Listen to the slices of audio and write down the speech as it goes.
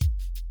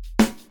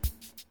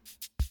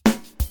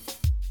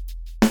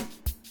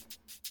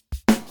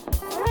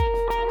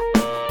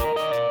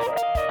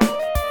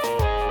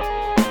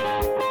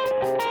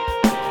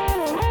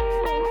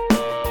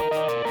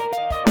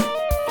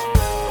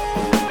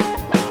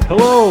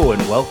Hello and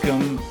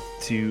welcome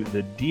to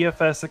the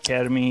DFS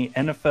Academy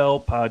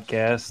NFL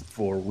podcast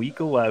for Week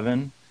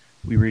 11.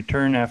 We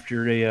return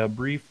after a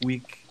brief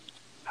week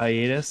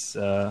hiatus.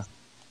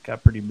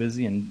 Got pretty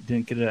busy and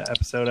didn't get an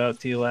episode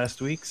out to you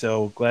last week,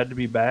 so glad to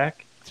be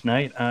back.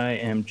 Tonight I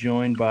am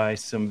joined by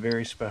some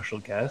very special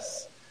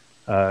guests.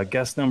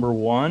 Guest number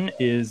one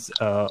is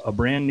a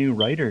brand new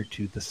writer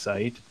to the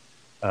site.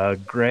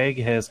 Greg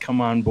has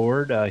come on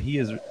board. He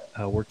is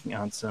working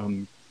on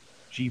some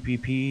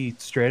GPP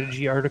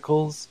strategy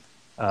articles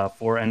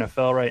for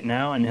NFL right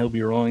now, and he'll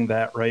be rolling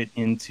that right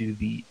into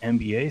the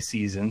NBA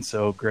season.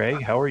 So,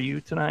 Greg, how are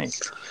you tonight?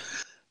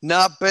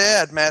 Not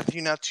bad,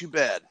 Matthew. Not too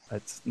bad.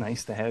 It's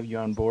nice to have you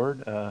on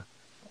board.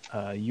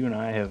 You and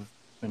I have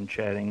been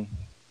chatting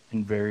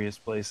in various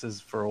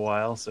places for a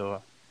while,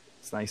 so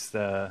it's nice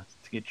to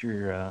get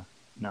your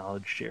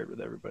knowledge shared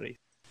with everybody.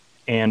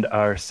 And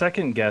our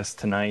second guest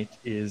tonight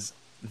is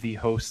the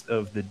host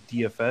of the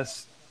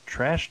DFS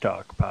Trash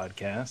Talk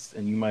podcast,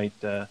 and you might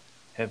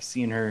have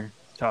seen her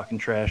talking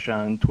trash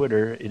on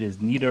Twitter. It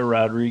is Nita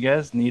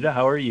Rodriguez. Nita,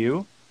 how are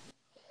you?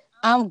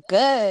 I'm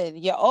good.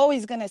 You're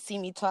always going to see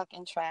me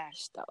talking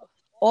trash, though.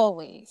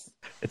 Always.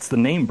 It's the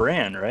name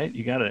brand, right?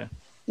 You got to.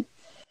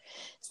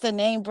 It's the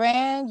name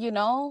brand, you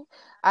know.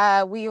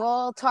 We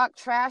all talk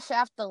trash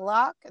after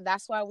lock.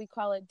 That's why we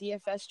call it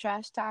DFS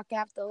Trash Talk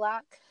after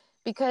lock,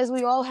 because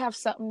we all have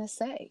something to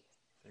say.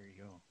 There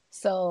you go.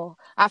 So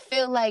I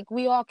feel like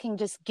we all can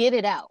just get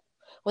it out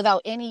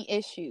without any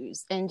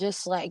issues and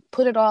just like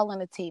put it all on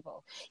the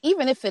table.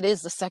 Even if it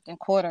is the second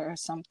quarter or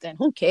something,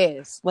 who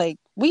cares? Like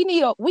we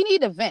need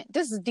a vent.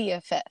 This is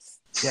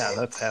DFS. Yeah,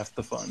 that's half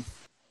the fun.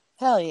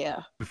 Hell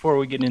yeah. Before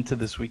we get into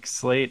this week's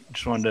slate,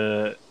 just wanted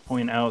to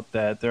point out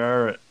that there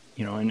are,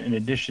 in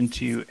addition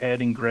to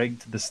adding Greg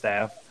to the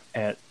staff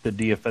at the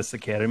DFS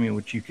Academy,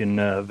 which you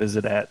can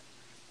visit at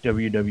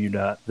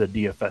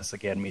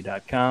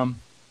www.thedfsacademy.com,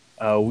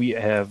 we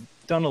have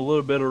done a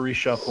little bit of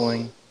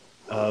reshuffling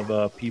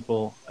of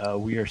people.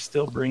 We are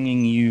still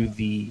bringing you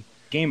the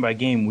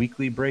game-by-game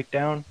weekly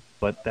breakdown,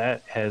 but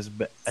that has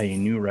a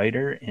new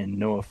writer in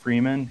Noah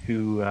Freeman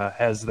who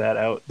has that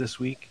out this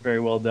week. Very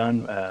well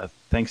done.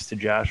 Thanks to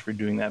Josh for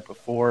doing that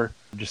before.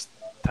 Just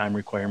time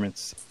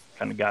requirements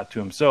kind of got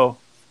to him. So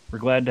we're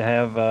glad to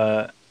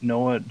have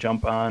Noah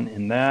jump on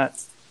in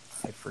that.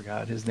 I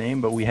forgot his name,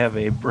 but we have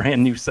a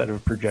brand new set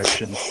of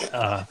projections.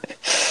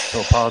 So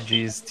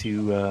apologies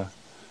to the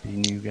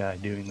new guy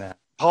doing that.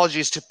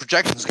 Apologies to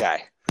Projections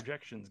Guy.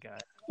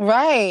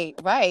 Right.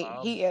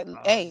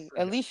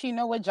 At least you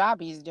know what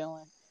job he's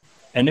doing.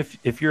 And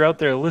if you're out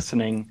there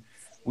listening,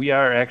 we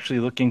are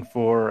actually looking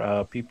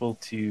for people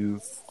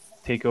to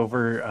take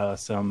over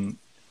some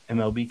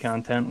MLB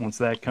content once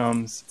that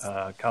comes,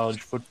 college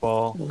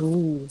football,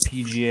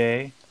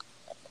 PGA,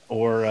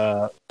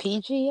 or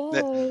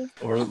PGA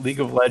or League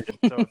of Legends.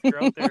 So if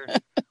you're out there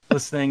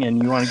listening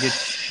and you want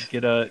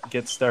to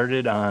get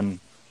started on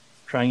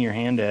trying your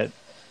hand at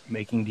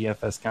making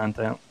DFS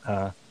content,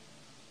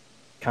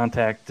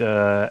 contact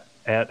at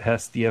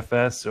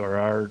HessDFS or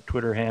our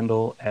Twitter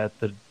handle at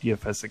the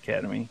DFS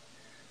Academy.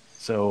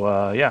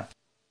 So yeah.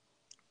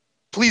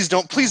 Please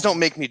don't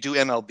make me do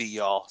MLB,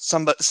 y'all.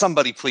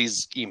 Somebody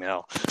please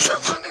email.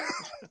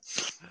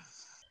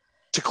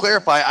 To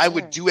clarify, I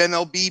would do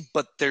MLB,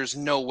 but there's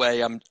no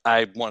way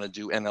I want to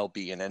do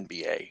MLB and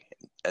NBA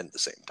at the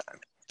same time.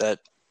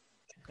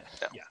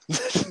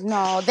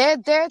 No, they're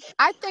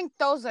I think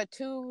those are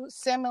two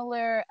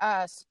similar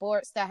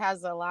sports that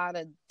has a lot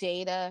of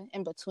data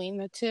in between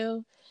the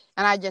two,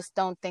 and I just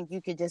don't think you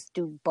could just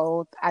do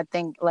both. I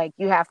think like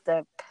you have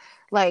to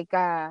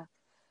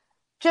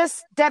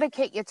just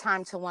dedicate your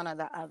time to one or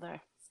the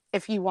other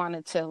if you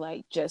wanted to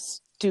like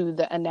just do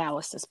the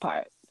analysis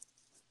part.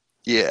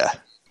 Yeah.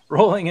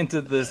 Rolling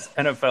into this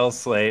NFL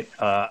slate,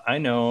 I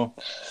know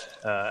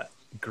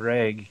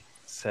Greg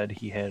said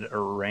he had a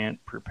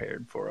rant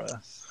prepared for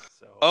us.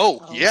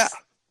 Yeah,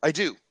 I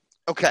do.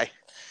 Okay.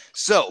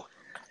 So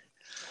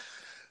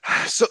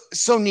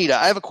Nita,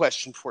 I have a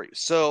question for you.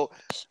 So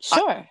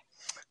sure.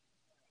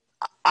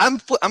 I'm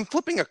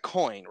flipping a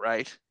coin,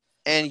 right?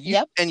 And you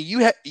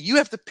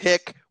have to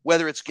pick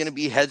whether it's going to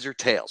be heads or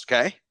tails,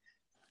 okay?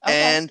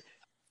 And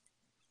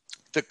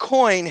the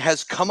coin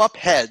has come up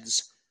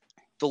heads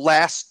the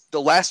last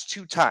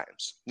two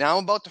times. Now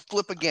I'm about to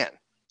flip again.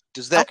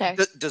 Does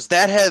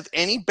that have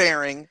any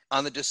bearing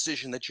on the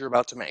decision that you're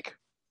about to make?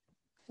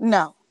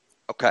 No.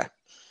 Okay.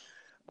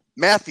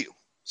 Matthew,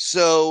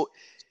 so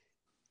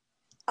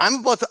I'm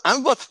about to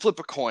flip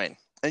a coin,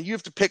 and you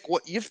have to pick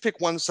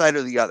one side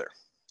or the other.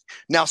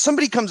 Now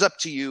somebody comes up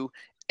to you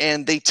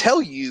and they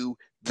tell you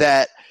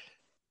that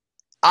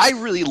I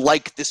really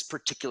like this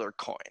particular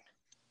coin.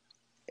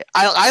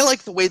 I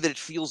like the way that it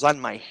feels on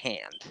my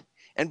hand.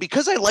 And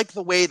because I like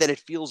the way that it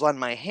feels on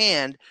my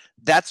hand,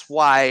 that's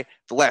why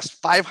the last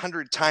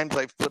 500 times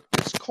I've flipped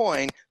this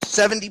coin,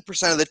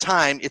 70% of the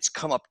time it's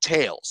come up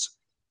tails.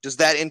 Does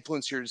that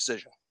influence your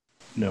decision?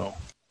 No.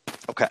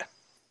 Okay.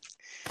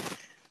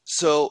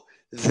 So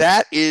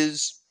that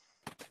is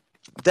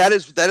that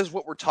is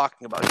what we're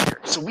talking about here.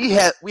 So we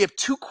have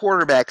two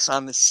quarterbacks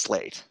on this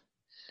slate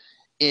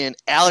in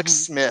Alex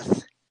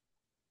Smith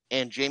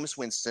and Jameis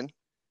Winston,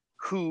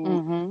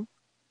 who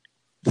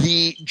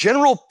the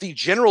general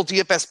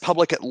DFS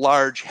public at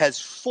large has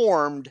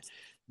formed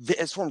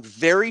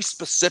very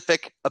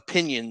specific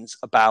opinions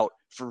about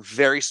for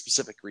very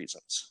specific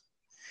reasons.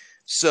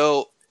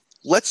 So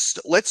let's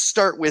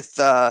start with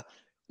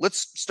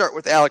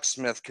Alex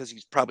Smith, because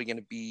he's probably going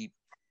to be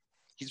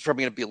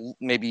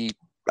maybe,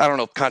 I don't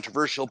know,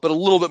 controversial, but a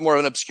little bit more of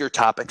an obscure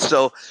topic.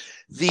 So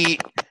the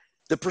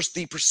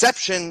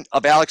perception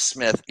of Alex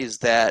Smith is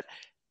that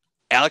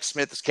Alex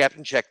Smith is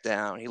Captain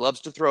Checkdown. He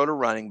loves to throw to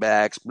running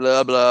backs,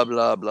 blah, blah,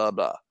 blah, blah,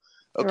 blah.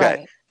 Okay.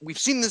 Right. We've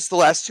seen this the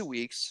last 2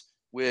 weeks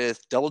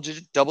with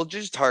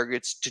double-digit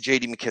targets to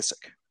J.D.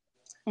 McKissick.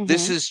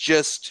 This is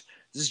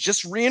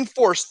just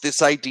reinforced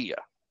this idea.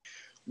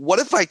 What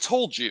if I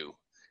told you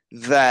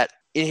that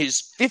in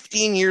his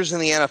 15 years in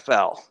the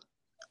NFL,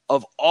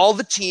 of all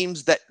the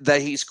teams that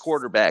he's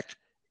quarterbacked,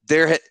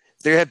 there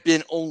have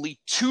been only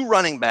 2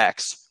 running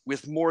backs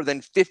with more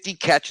than 50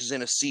 catches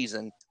in a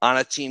season on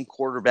a team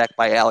quarterbacked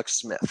by Alex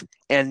Smith.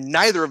 And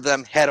neither of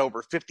them had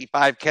over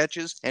 55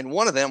 catches, and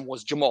one of them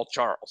was Jamal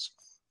Charles.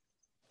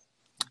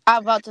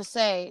 I'm about to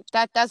say,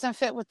 that doesn't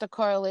fit with the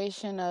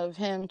correlation of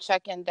him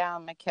checking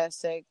down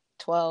McKissick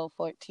 12,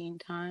 14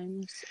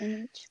 times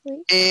in each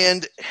week.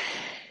 And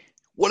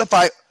what if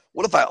I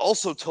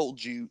also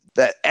told you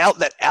that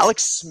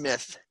Alex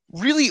Smith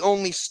really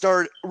only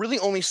started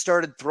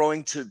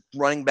throwing to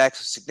running backs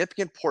a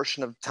significant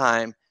portion of the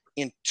time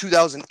in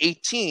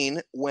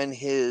 2018, when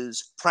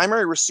his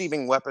primary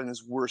receiving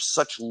weapons were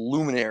such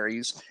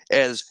luminaries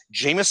as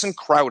Jamison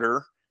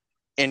Crowder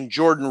and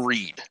Jordan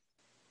Reed.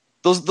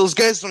 Those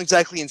guys don't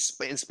exactly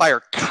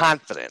inspire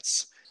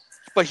confidence,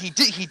 but he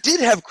did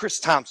have Chris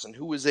Thompson,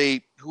 who was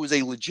a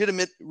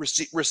legitimate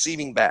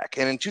receiving back.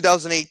 And in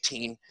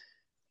 2018,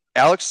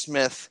 Alex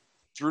Smith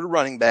threw to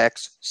running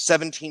backs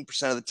 17%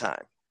 of the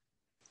time.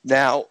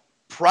 Now,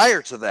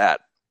 prior to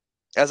that,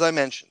 as I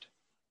mentioned,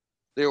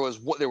 there was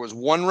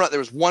one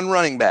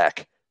running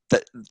back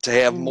to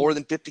have more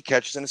than 50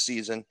 catches in a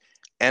season,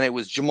 and it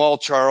was Jamal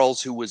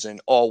Charles, who was an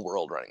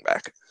all-world running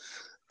back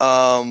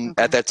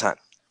at that time.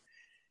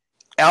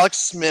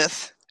 Alex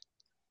Smith,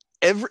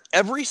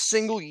 every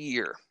single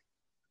year,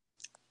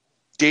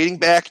 dating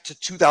back to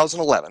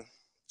 2011,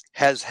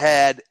 has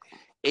had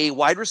a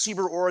wide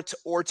receiver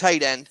or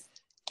tight end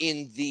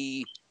in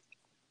the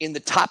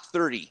top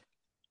 30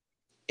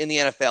 in the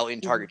NFL in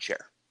target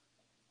share.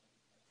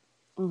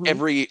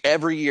 Every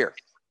year,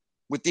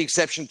 with the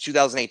exception of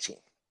 2018.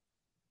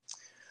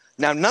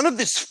 Now, none of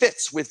this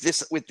fits with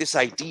this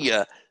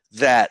idea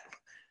that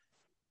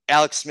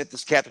Alex Smith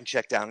is Captain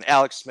Checkdown,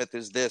 Alex Smith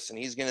is this, and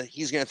he's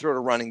gonna throw to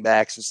running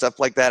backs and stuff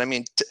like that. I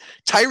mean,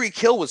 Tyreek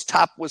Hill was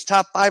top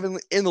 5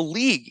 in the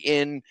league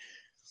in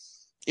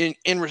and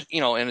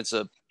it's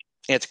a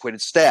antiquated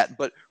stat,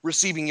 but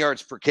receiving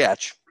yards per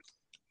catch.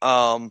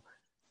 Now,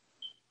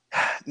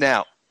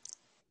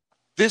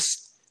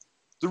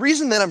 the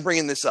reason that I'm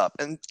bringing this up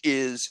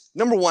is,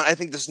 number one, I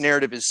think this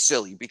narrative is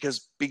silly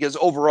because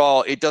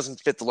overall it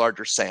doesn't fit the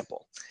larger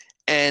sample,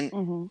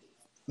 and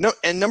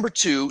number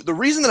two, the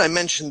reason that I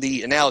mentioned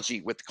the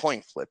analogy with the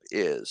coin flip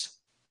is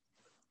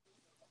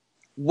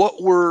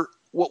what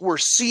we're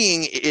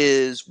seeing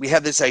is we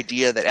have this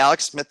idea that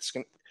Alex Smith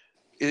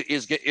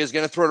is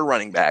going to throw to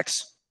running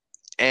backs,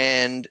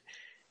 and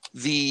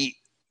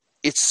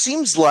it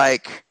seems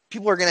like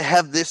people are going to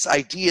have this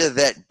idea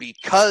that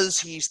because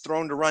he's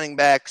thrown to running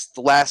backs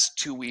the last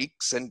 2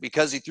 weeks and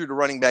because he threw to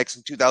running backs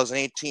in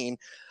 2018,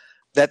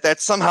 that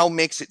somehow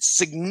makes it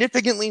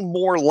significantly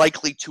more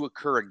likely to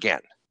occur again.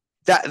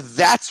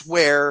 That's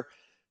where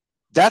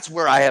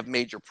I have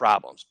major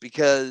problems,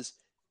 because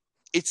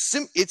it's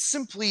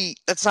simply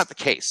that's not the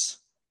case.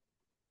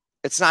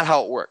 It's not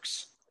how it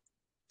works.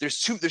 There's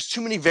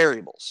too many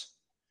variables.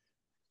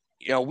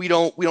 We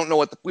don't know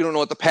what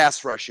the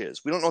pass rush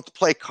is. We don't know what the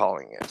play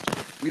calling is.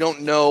 We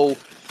don't know,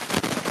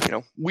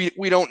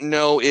 we don't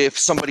know if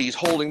somebody's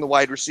holding the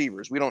wide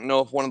receivers. We don't know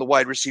if one of the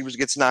wide receivers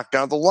gets knocked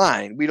down the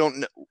line. We don't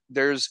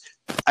know.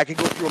 I could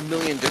go through a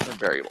million different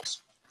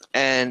variables,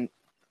 and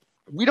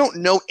we don't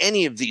know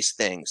any of these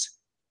things,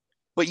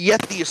 but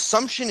yet the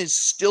assumption is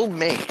still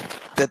made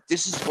that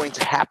this is going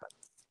to happen.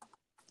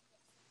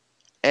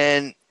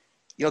 And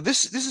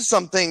this is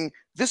something.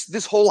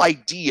 This whole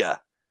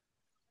idea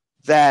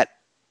that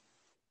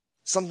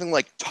something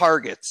like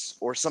targets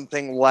or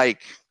something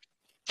like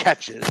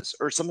catches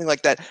or something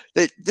like that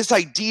this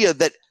idea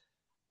that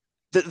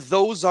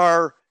those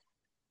are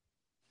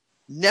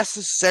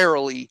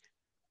necessarily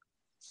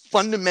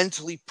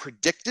fundamentally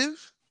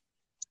predictive.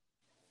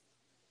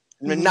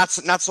 Not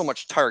so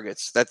much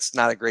targets. That's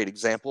not a great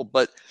example,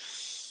 but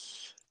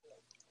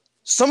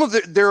some of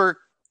there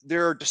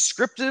are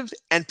descriptive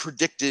and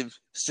predictive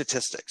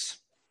statistics.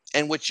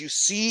 And what you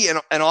see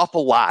an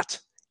awful lot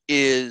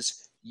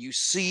is you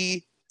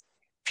see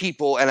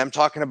people, and I'm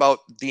talking about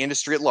the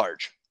industry at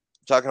large,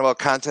 I'm talking about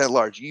content at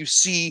large. You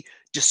see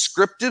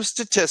descriptive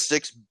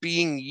statistics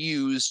being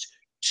used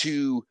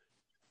to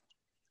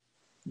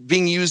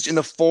being used in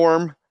the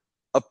form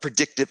of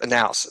predictive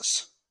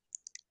analysis.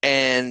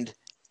 And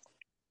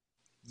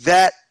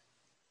that's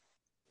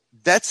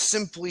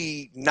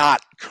simply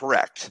not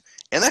correct.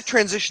 And that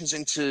transitions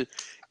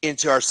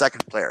into our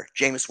second player,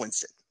 Jameis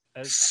Winston.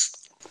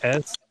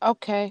 As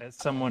Okay.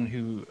 someone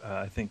who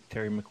I think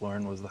Terry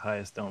McLaurin was the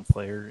highest owned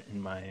player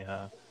in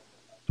my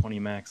 20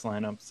 max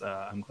lineups,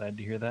 I'm glad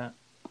to hear that.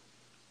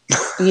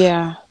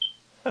 Yeah.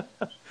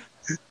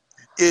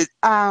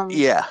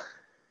 Yeah.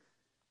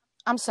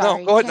 I'm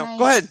sorry. No, go ahead.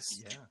 Go ahead.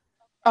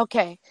 Yeah.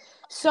 Okay.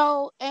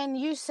 So, and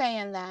you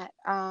saying that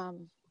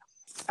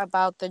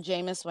about the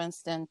Jameis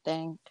Winston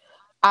thing,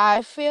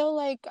 I feel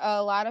like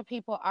a lot of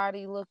people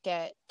already look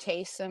at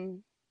Taysom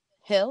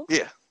Hill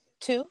Yeah.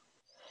 too.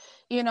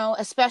 You know,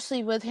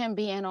 especially with him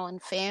being on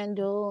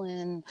FanDuel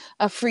and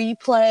a free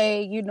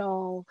play, you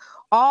know,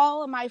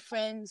 all of my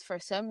friends, for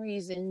some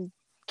reason,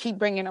 keep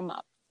bringing him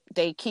up.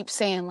 They keep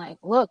saying, like,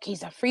 look,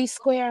 he's a free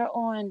square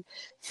on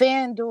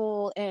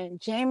FanDuel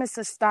and Jameis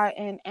is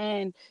starting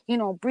and, you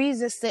know,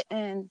 Breeze is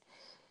sitting.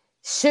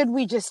 Should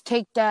we just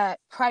take that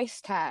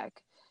price tag?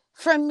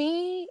 For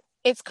me,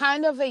 it's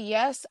kind of a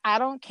yes. I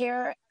don't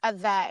care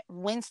that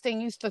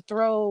Winston used to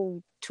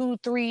throw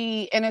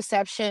 2-3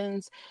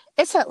 interceptions.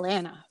 It's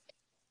Atlanta.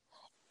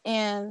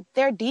 And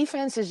their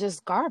defense is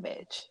just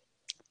garbage.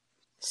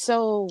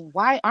 So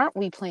why aren't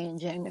we playing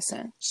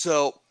Jameson?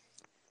 So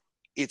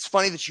it's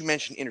funny that you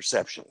mentioned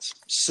interceptions.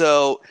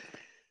 So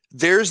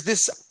there's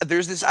this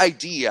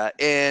idea,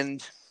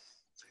 and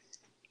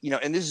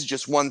and this is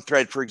just one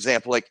thread. For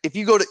example, like if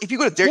you go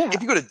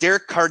to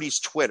Derek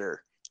Carty's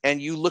Twitter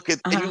and you look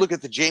at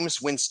the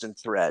Jameis Winston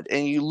thread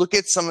and you look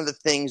at some of the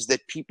things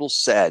that people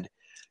said,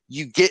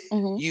 you get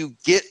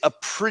a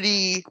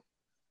pretty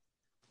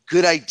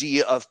good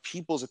idea of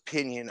people's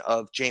opinion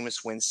of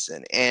Jameis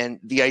Winston. And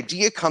the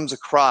idea comes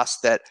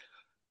across that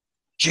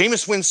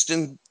Jameis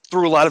Winston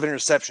threw a lot of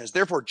interceptions.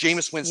 Therefore,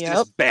 Jameis Winston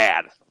is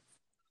bad.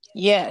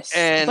 Yes.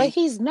 But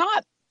he's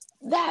not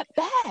that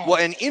bad. Well,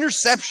 and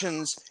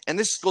interceptions, and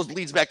this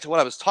leads back to what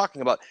I was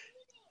talking about.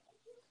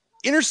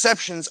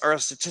 Interceptions are a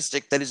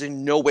statistic that is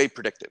in no way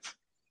predictive.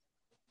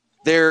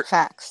 They're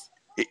facts.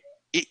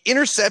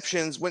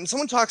 Interceptions, when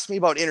someone talks to me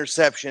about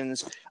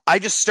interceptions, I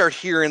just start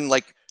hearing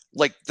like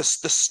the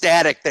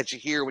static that you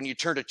hear when you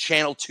turn to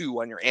channel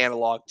 2 on your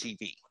analog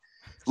TV.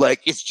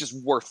 Like, it's just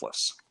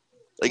worthless.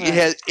 Like,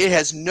 right. it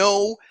has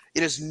no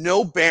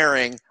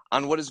bearing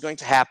on what is going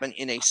to happen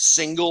in a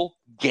single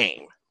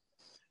game.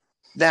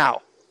 Now,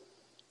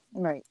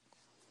 right.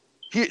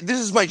 This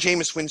is my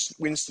Jameis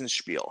Winston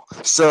spiel.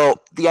 So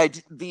the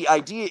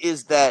idea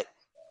is that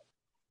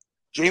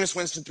Jameis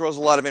Winston throws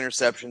a lot of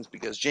interceptions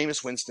because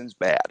Jameis Winston's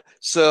bad.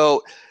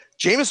 So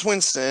Jameis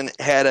Winston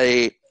had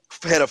a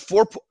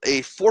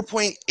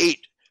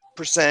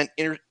 4.8%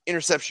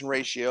 interception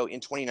ratio in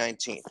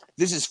 2019.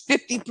 This is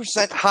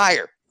 50%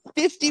 higher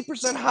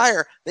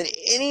than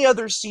any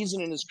other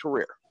season in his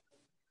career.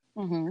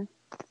 Mm-hmm.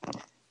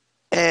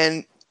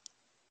 And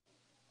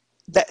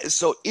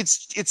so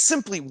it's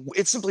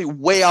simply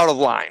way out of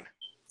line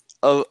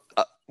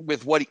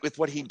with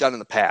what he'd done in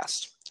the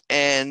past.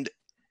 And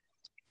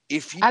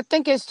I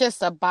think it's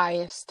just a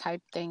bias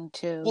type thing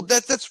too. Well,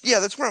 that's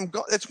where I'm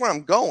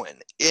going.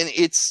 And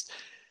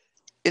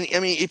I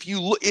mean, if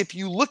you look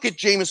at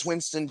Jameis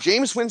Winston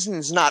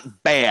is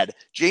not bad.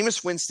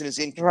 Jameis Winston is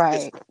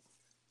inconsistent. Right.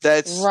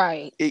 That's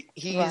right.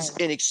 He's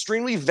an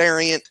extremely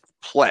variant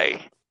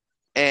play,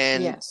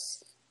 and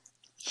yes,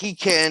 he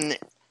can.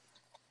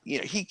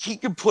 He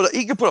could put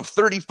up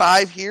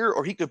 35 here,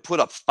 or he could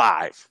put up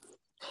 5.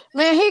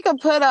 Man, he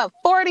could put up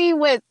 40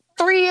 with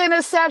 3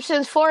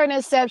 interceptions, 4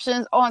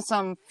 interceptions on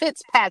some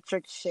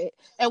Fitzpatrick shit,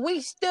 and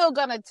we still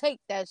gonna take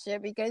that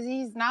shit because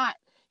he's not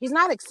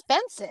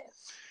expensive.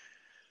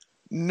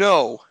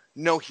 No,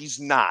 he's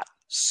not.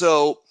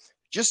 So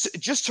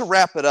just to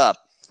wrap it up,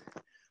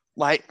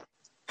 my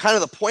kind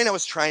of the point I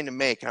was trying to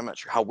make, and I'm not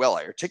sure how well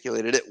I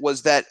articulated it,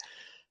 was that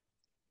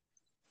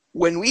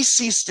when we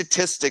see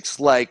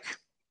statistics like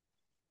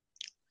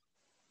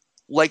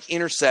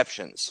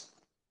interceptions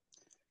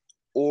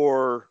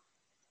or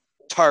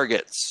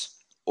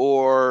targets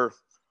or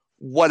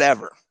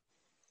whatever,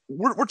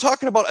 we're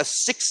talking about a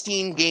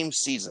 16-game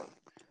season.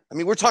 I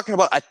mean, we're talking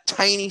about a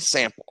tiny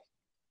sample.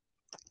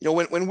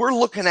 When we're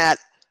looking at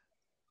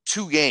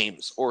 2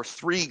 games or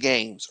 3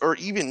 games or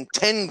even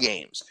 10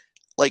 games,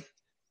 like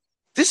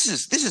this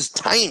is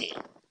tiny.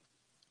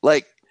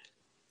 Like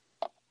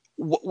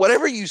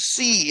whatever you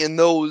see in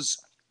those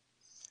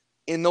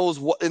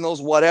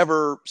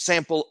whatever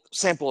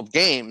sample of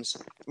games,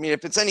 I mean,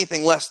 if it's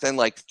anything less than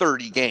like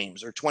 30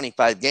 games or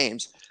 25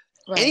 games,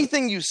 right,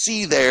 anything you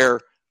see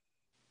there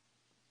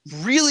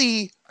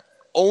really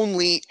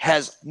only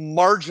has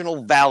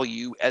marginal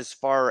value as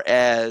far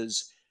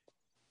as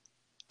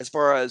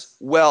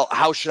well,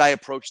 how should I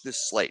approach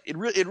this slate? It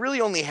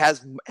really only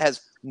has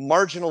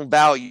marginal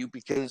value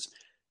because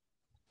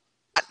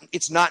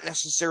it's not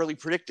necessarily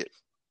predictive.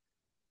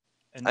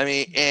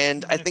 I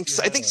think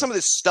some of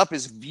this stuff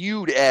is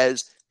viewed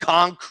as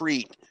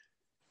concrete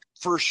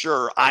for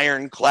sure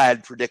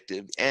ironclad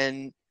predictive.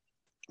 And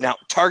now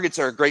targets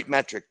are a great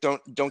metric.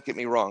 Don't get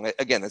me wrong.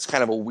 Again, that's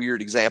kind of a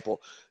weird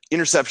example.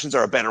 Interceptions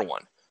are a better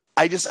one.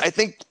 I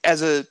think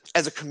as a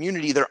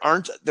community, there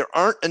aren't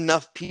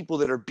enough people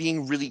that are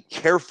being really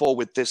careful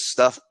with this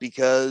stuff,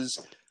 because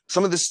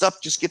some of this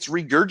stuff just gets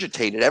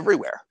regurgitated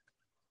everywhere.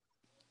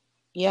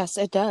 Yes,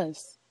 it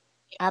does.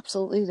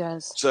 Absolutely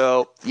does.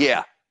 So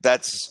yeah,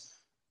 that's.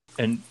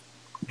 And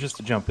just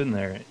to jump in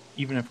there,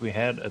 even if we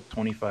had a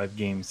 25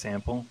 game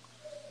sample,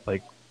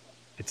 like,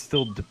 it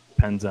still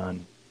depends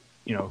on,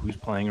 who's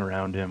playing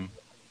around him,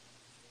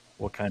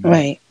 what kind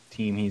of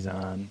team he's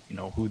on,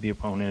 who the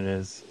opponent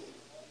is.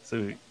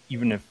 So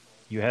even if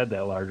you had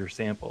that larger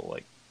sample,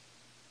 like,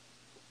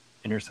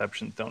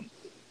 interceptions don't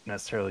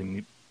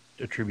necessarily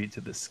attribute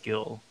to the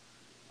skill.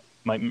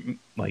 It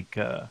might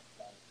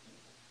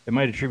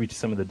attribute to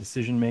some of the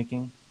decision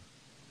making,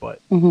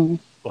 but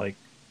like,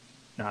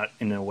 not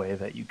in a way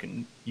that you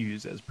can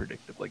use as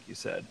predictive, like you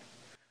said.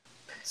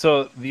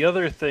 So the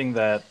other thing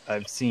that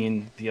I've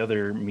seen, the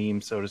other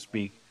meme, so to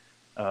speak,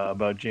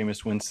 about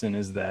Jameis Winston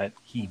is that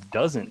he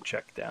doesn't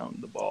check down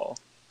the ball.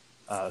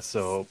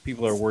 So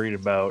people are worried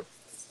about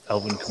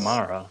Alvin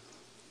Kamara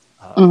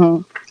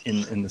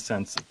in the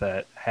sense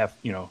that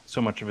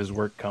so much of his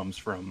work comes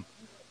from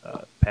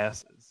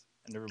passes.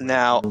 And everybody's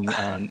Now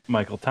on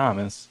Michael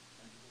Thomas.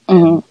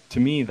 To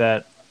me,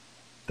 that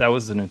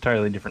was an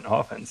entirely different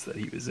offense that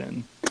he was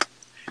in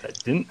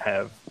that didn't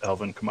have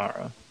Alvin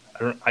Kamara.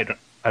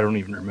 I don't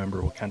even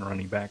remember what kind of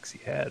running backs he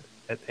had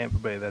at Tampa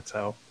Bay. That's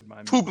how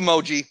my poop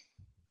emoji.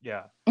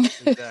 Yeah,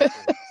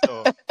 exactly.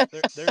 So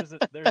there's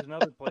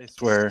another place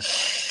where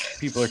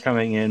people are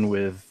coming in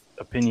with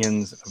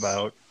opinions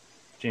about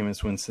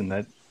Jameis Winston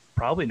that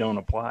probably don't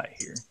apply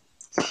here.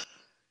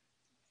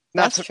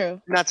 That's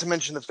true. Not to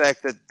mention the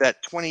fact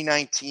that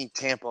 2019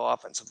 Tampa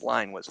offensive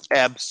line was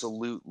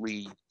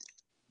absolutely,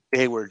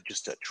 they were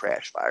just a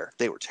trash fire.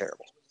 They were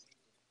terrible.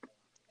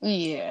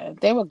 Yeah,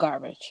 they were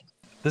garbage.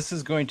 This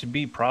is going to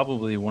be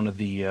probably one of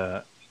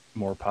the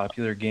more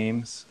popular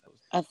games.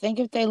 I think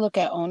if they look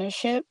at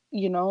ownership,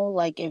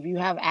 like if you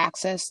have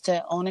access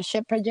to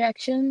ownership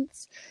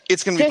projections,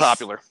 it's going to be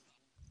popular.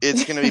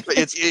 It's going to be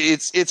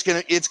it's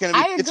going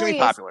to be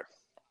popular.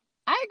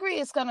 I agree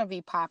it's going to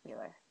be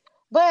popular.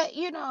 But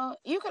you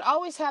could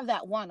always have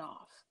that one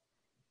off.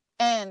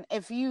 And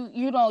if you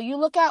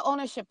look at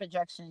ownership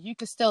projections, you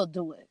could still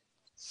do it.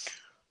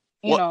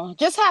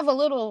 Just have a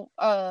little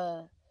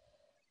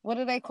what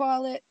do they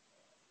call it?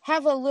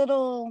 Have a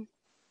little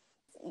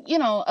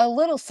a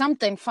little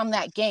something from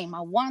that game,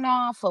 a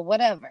one-off or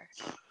whatever.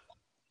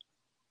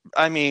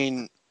 I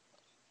mean,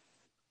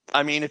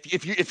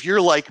 if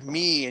you're like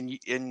me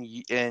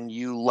and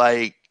you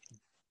like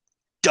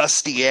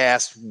dusty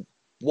ass,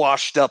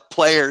 washed up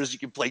players, you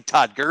can play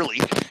Todd Gurley.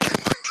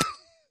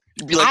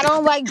 I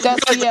don't like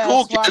dusty ass,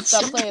 cool washed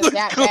up players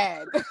that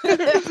bad. You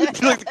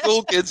like the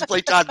cool kids who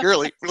play Todd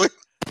Gurley.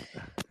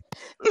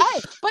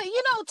 Hey, but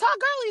Todd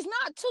Gurley's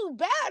not too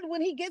bad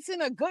when he gets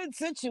in a good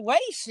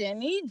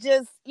situation. He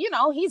just,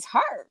 he's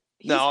hurt.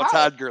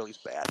 Todd Gurley's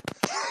bad.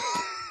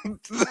 We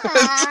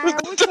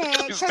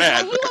can't. Because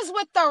when he was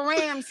with the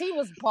Rams, he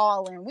was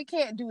balling. We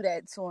can't do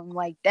that to him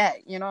like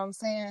that. You know what I'm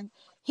saying?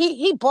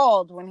 He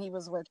balled when he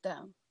was with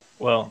them.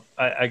 Well,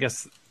 I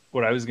guess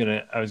what I was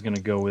gonna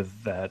go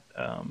with that.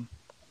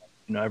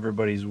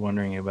 Everybody's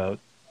wondering about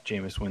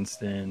Jameis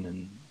Winston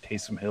and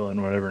Taysom Hill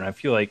and whatever, and I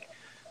feel like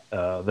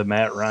the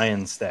Matt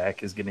Ryan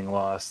stack is getting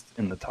lost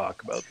in the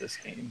talk about this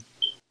game.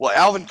 Well,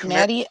 Alvin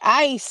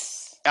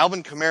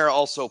Kamara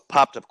also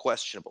popped up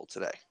questionable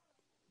today.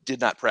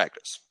 Did not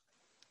practice.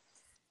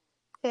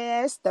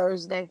 Yeah, it's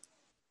Thursday.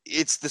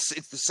 It's the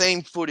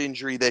same foot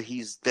injury that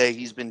he's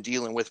been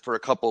dealing with for a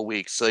couple of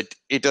weeks. So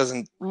it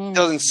doesn't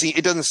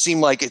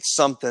seem like it's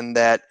something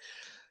that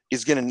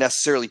is going to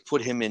necessarily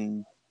put him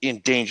in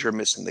danger of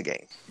missing the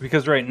game.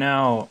 Because right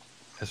now,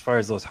 as far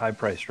as those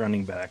high-priced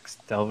running backs,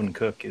 Dalvin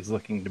Cook is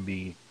looking to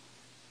be,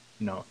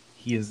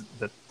 he is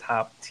the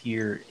top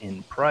tier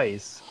in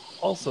price,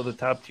 also the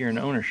top tier in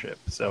ownership.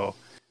 So,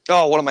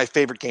 one of my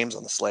favorite games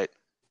on the slate.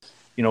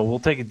 We'll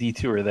take a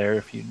detour there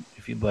if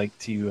you'd like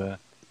to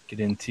get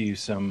into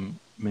some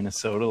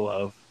Minnesota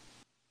love.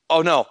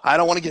 Oh no, I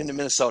don't want to get into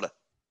Minnesota.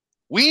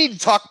 We need to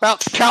talk about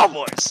the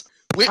Cowboys.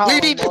 We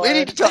need to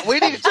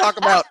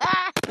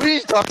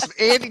talk some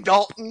Andy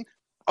Dalton,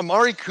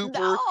 Amari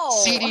Cooper,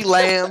 CeeDee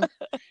Lamb,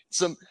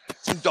 some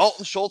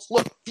Dalton Schultz.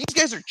 Look, these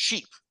guys are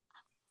cheap.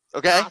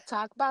 Okay? I'll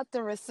talk about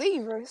the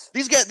receivers.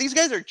 These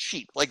guys are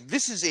cheap. Like,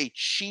 this is a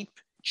cheap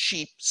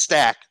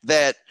stack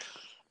that,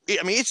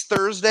 it's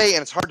Thursday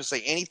and it's hard to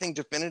say anything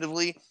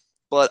definitively,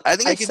 but I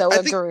think I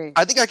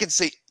can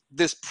say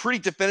this pretty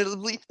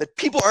definitively that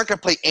people aren't going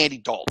to play Andy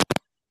Dalton.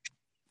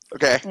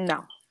 Okay?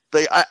 No.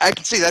 I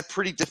can say that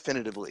pretty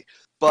definitively.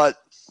 But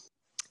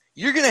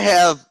you're going to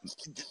have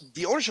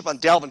the ownership on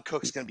Dalvin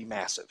Cook is going to be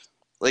massive.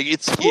 Like,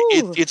 it's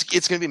going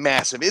to be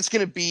massive. It's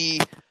going to be,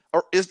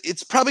 or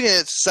it's probably going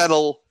to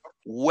settle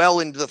well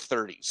into the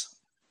 30s.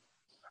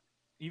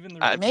 Even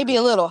maybe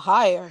a little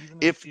higher. Even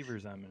the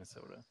receivers on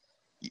Minnesota.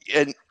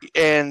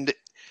 and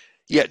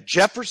yeah,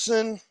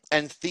 Jefferson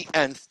and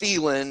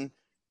Thielen.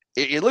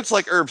 It looks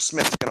like Irv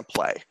Smith's going to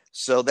play,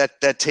 so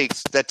that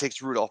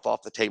takes Rudolph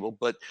off the table.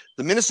 But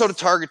the Minnesota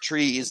target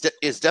tree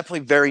is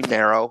definitely very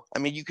narrow. I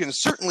mean, you can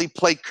certainly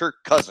play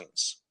Kirk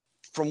Cousins.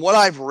 From what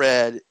I've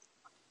read,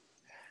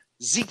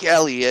 Zeke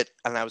Elliott,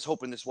 and I was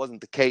hoping this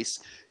wasn't the case,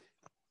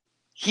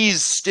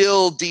 he's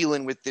still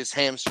dealing with this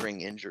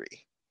hamstring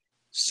injury.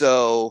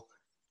 So,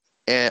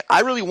 and I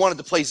really wanted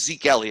to play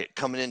Zeke Elliott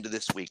coming into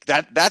this week.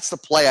 That's the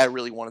play I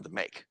really wanted to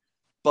make.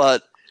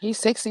 But he's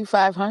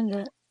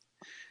 6,500.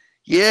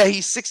 Yeah,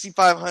 he's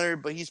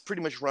 6,500, but he's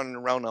pretty much running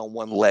around on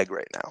one leg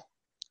right now,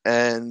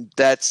 and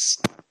that's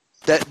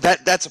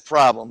a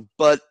problem.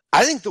 But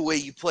I think the way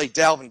you play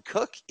Dalvin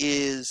Cook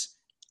is,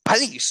 I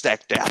think you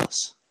stack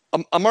Dallas.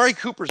 Amari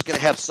Cooper's going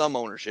to have some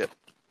ownership,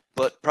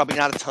 but probably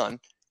not a ton.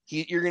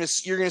 You're going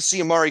to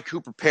see Amari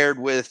Cooper paired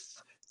with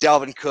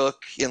Dalvin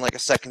Cook in like a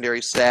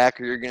secondary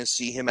stack, or you're going to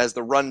see him as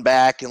the run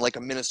back in like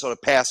a Minnesota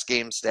pass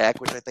game stack,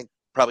 which I think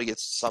probably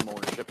gets some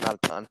ownership, not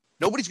a ton.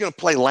 Nobody's going to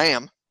play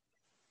Lamb.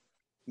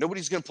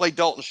 Nobody's going to play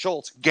Dalton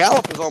Schultz.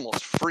 Gallup is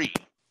almost free,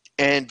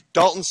 and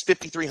Dalton's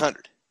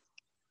 5,300.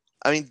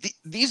 I mean,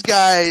 these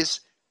guys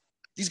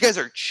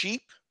are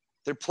cheap.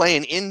 They're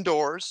playing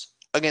indoors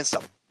against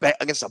a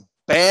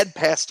bad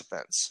pass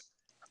defense.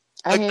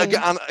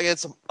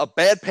 Against a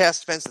bad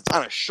pass defense that's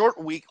on a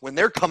short week when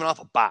they're coming off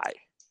a bye.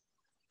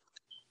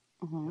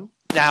 Mm-hmm.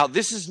 Now,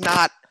 this is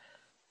not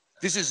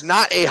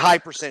a high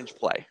percentage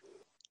play.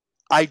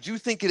 I do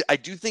think it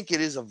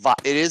is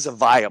a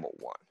viable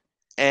one,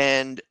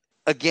 and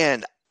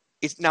again,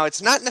 it's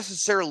not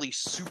necessarily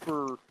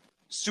super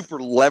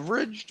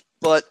leveraged,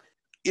 but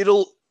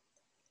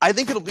I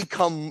think it'll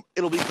become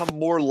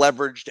more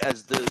leveraged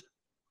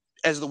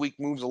as the week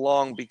moves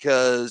along,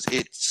 because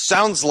it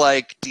sounds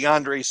like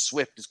DeAndre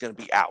Swift is going to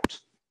be out.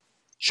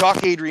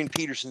 Chalk Adrian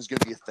Peterson is going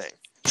to be a thing.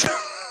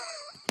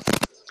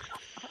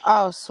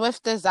 Oh,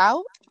 Swift is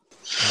out?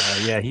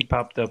 Yeah, he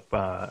popped up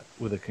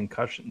with a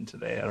concussion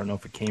today. I don't know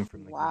if it came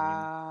from the game.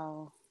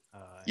 Wow.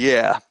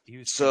 Yeah. He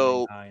was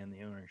so high in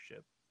the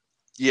ownership.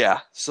 Yeah.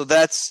 So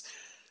that's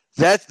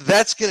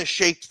going to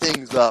shake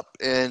things up,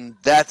 and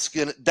that's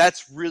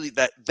really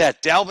that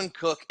Dalvin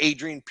Cook,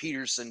 Adrian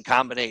Peterson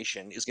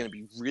combination is going to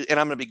be really, and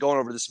I'm going to be going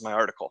over this in my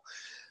article.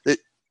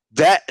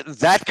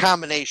 That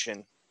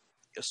combination,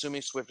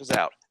 assuming Swift is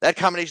out, that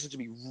combination is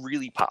going to be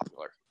really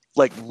popular.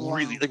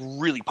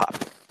 Really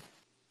popular.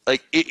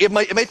 Like it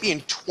might be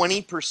in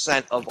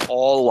 20% of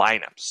all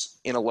lineups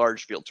in a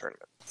large field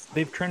tournament.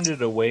 They've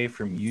trended away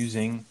from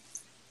using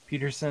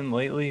Peterson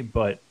lately,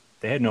 but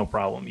they had no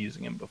problem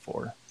using him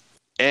before.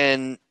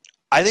 And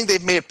I think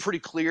they've made it pretty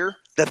clear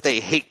that they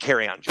hate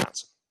Kerryon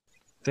Johnson.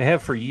 They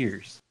have for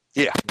years.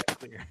 Yeah.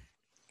 Clear.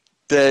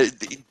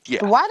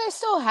 Yeah. Why they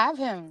still have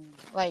him?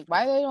 Like,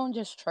 why they don't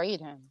just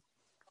trade him?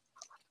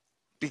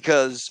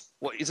 Because,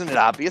 well, isn't it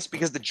obvious?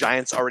 Because the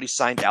Giants already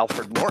signed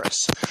Alfred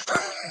Morris.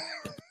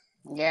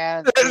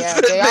 Yeah.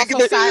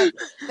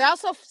 They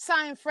also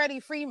signed Freddie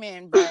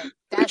Freeman, but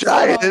that's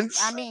Giants.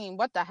 I mean,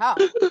 what the hell?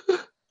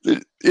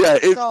 Yeah,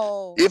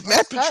 if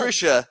Matt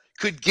Patricia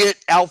could get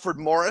Alfred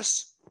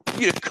Morris,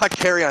 you'd cut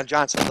Kerryon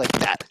Johnson like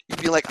that.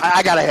 You'd be like,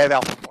 I gotta have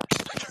Alfred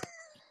Morris.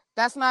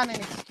 That's not an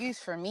excuse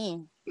for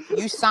me.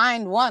 You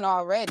signed one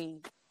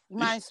already. You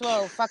might as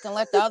well fucking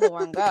let the other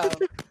one go.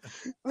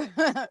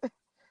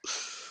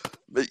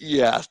 But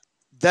yeah,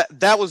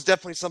 that was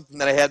definitely something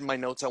that I had in my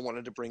notes I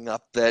wanted to bring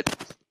up,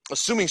 that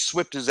assuming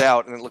Swift is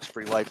out, and it looks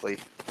pretty likely,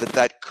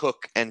 that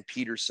Cook and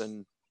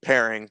Peterson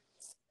pairing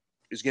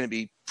is going to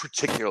be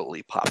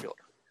particularly popular.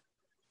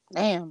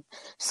 Damn.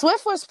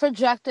 Swift was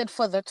projected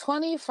for the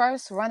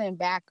 21st running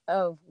back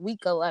of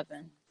week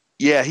 11.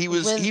 Yeah, he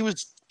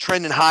was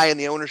trending high in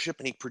the ownership,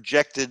 and he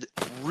projected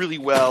really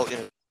well.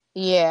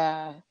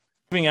 Yeah.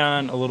 Moving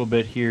on a little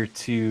bit here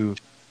to,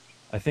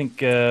 I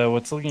think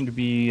what's looking to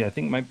be, I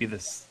think might be the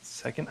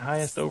second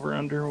highest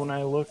over-under when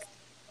I look.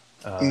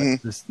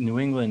 This New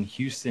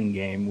England-Houston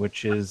game,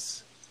 which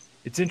is,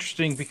 it's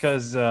interesting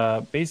because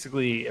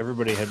basically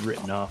everybody had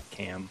written off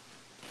Cam.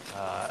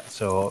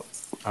 So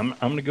I'm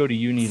going to go to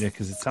you, Nita,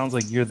 because it sounds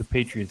like you're the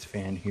Patriots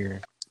fan here.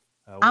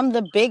 I'm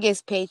the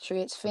biggest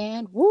Patriots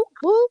fan. Whoop,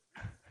 whoop.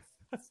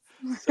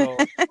 So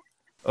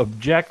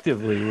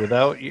objectively,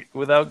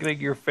 without getting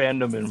your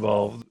fandom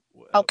involved,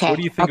 okay. What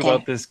do you think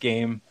about this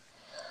game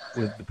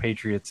with the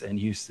Patriots and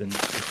Houston?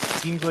 It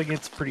seems like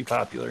it's pretty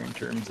popular in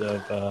terms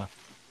of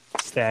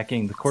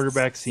stacking. The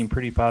quarterbacks seem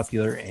pretty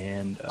popular,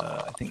 and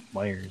I think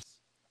Myers.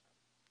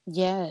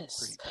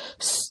 Yes.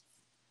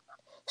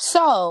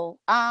 So,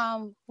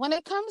 when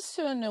it comes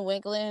to New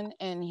England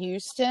and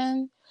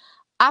Houston,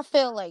 I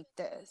feel like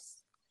this.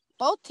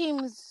 Both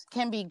teams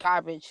can be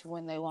garbage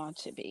when they want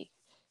to be.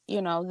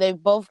 You know, they've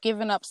both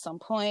given up some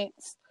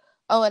points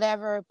or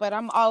whatever, but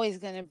I'm always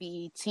going to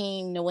be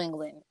team New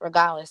England,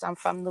 regardless. I'm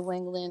from New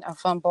England. I'm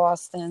from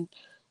Boston,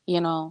 you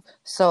know,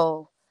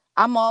 so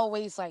I'm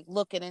always like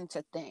looking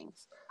into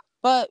things.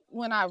 But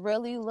when I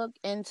really look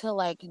into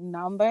like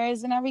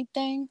numbers and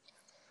everything,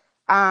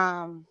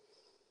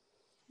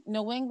 New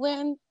New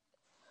England,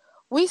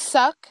 we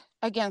suck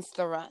against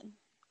the run.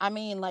 I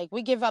mean, like,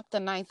 we give up the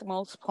ninth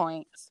most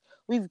points.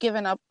 We've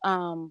given up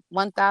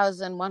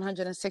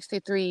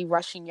 1,163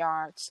 rushing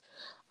yards.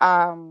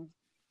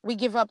 We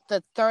give up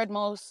the third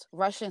most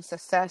rushing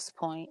success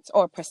points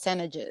or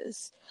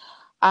percentages.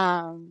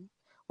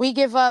 We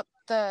give up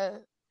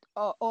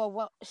or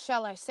what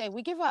shall I say?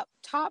 We give up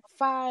top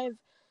 5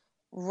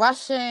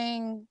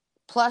 rushing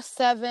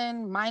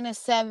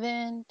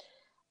 +7,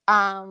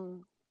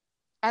 -7.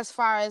 As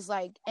far as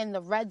like in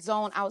the red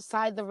zone,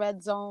 outside the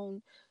red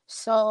zone.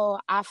 So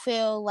I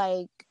feel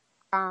like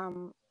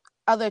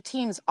other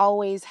teams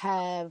always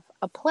have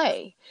a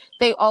play.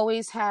 They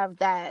always have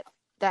that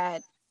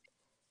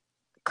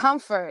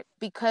comfort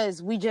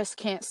because we just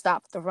can't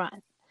stop the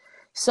run.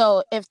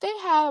 So if they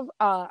have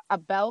a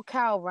bell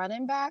cow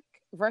running back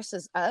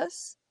versus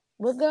us,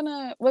 we're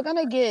gonna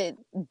get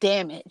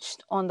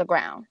damaged on the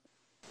ground.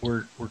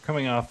 We're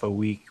coming off a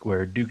week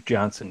where Duke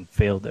Johnson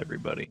failed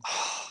everybody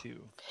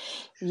too.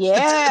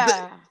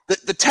 Yeah.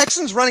 The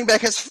Texans running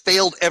back has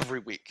failed every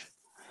week.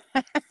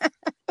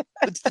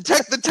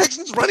 The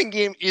Texans running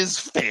game is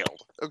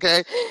failed.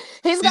 Okay,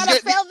 he's gonna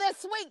fail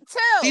this week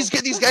too. These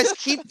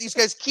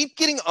guys keep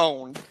getting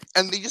owned,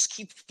 and they just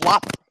keep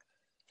flopping.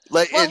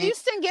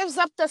 Houston gives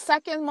up the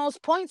second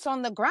most points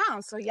on the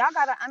ground, so y'all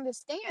gotta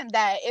understand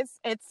that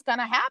it's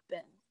gonna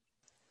happen.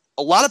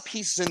 A lot of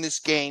pieces in this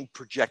game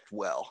project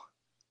well.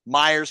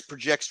 Myers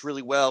projects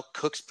really well.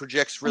 Cooks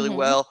projects really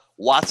well.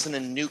 Watson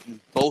and Newton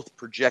both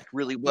project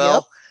really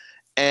well.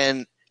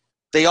 And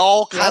they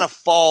all kind of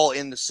fall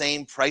in the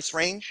same price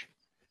range.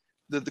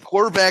 The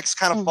quarterbacks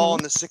kind of fall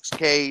in the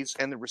 6Ks,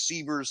 and the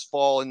receivers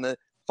fall in the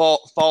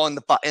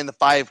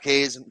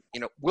 5Ks. And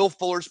Will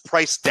Fuller's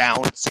priced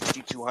down at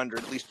 6,200,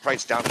 at least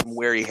priced down from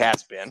where he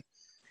has been.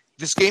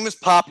 This game is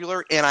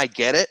popular, and I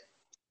get it,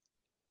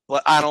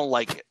 but I don't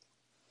like it.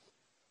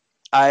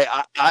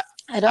 I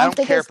don't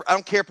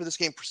care for this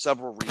game for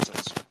several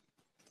reasons.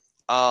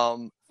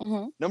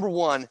 Number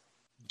one,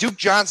 Duke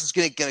Johnson's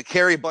going to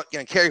carry a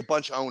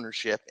bunch of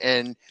ownership,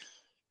 and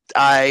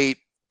I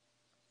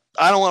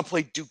don't want to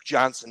play Duke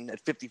Johnson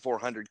at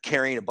 5,400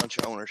 carrying a bunch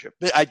of ownership.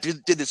 I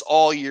did this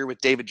all year with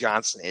David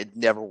Johnson. It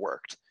never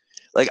worked.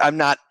 Like, I'm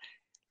not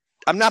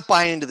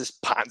buying into this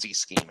Ponzi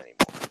scheme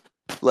anymore.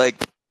 Like,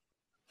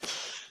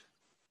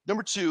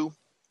 number two,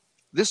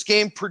 this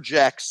game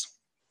projects.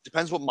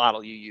 Depends what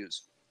model you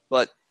use,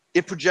 but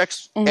it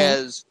projects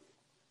as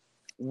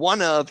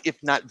one of,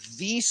 if not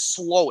the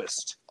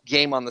slowest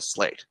game on the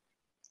slate.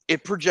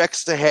 It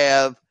projects to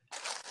have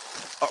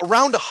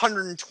around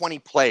 120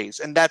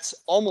 plays, and that's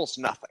almost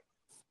nothing.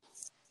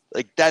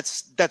 Like,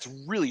 that's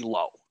really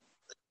low.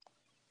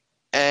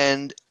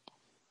 And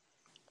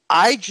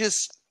I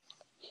just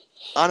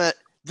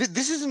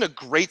this isn't a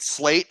great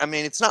slate. I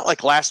mean, it's not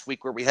like last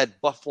week where we had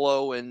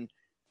Buffalo and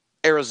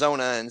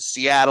Arizona and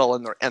Seattle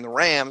and the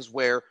Rams,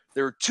 where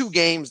there were 2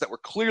 games that were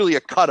clearly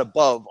a cut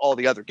above all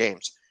the other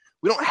games.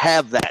 We don't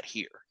have that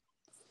here.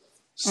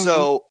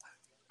 So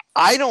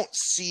I don't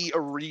see a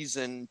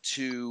reason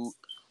to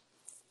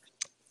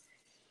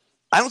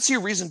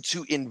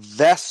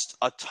invest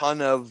a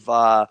ton of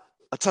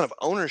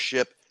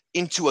ownership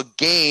into a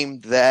game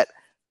that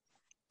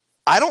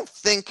I don't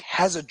think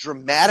has a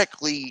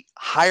dramatically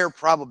higher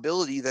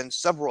probability than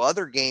several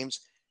other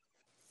games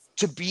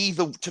to be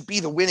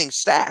the winning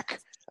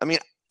stack. I mean,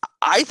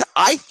 I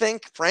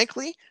think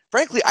frankly,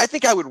 I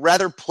think I would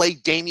rather play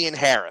Damian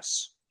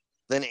Harris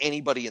than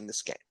anybody in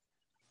this game.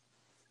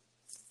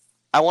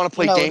 I want to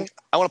play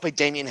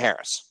Damian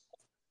Harris.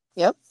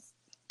 Yep.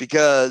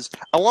 Because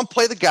I want to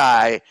play the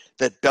guy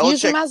that Belichick.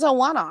 Use him as a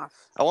one-off.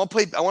 I want to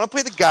play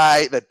the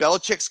guy that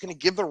Belichick's going to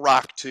give the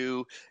rock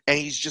to, and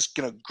he's just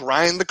going to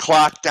grind the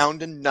clock down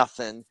to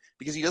nothing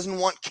because he doesn't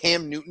want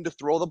Cam Newton to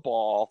throw the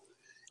ball,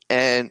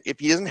 and if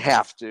he doesn't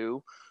have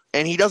to,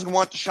 and he doesn't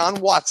want Deshaun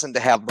Watson to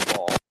have the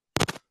ball.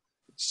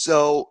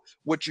 So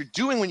what you're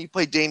doing when you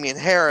play Damian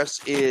Harris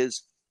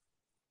is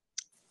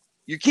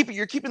you're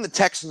keeping the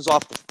Texans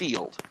off the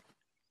field.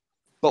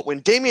 But when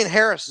Damian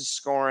Harris is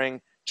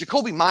scoring,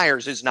 Jacoby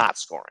Myers is not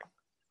scoring.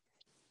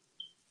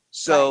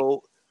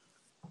 So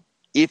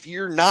if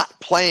you're not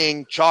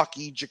playing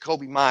chalky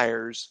Jacoby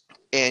Myers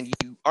and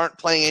you aren't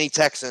playing any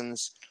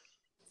Texans,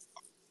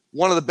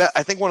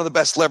 I think one of the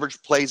best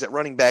leverage plays at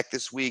running back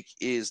this week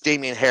is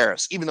Damian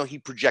Harris, even though he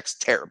projects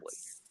terribly.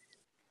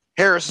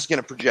 Harris is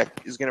going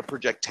to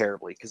project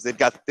terribly because they've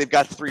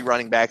got 3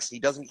 running backs. He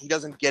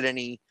didn't get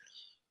any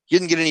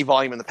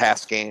volume in the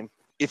pass game.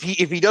 If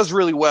he does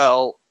really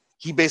well,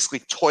 he basically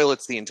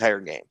toilets the entire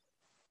game.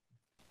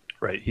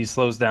 Right. He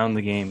slows down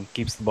the game,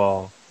 keeps the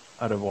ball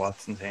out of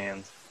Watson's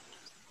hands,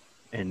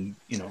 and,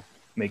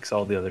 makes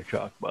all the other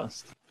chalk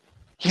bust.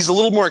 He's a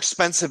little more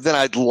expensive than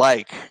I'd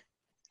like.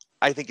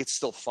 I think it's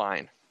still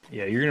fine.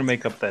 Yeah, you're going to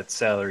make up that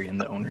salary in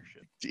the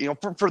ownership.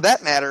 For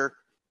that matter,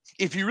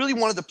 if you really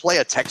wanted to play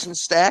a Texan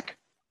stack,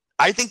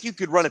 I think you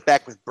could run it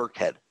back with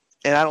Burkhead,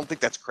 and I don't think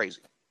that's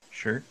crazy.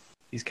 Sure.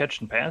 He's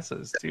catching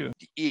passes, too.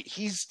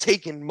 He's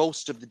taken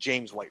most of the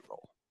James White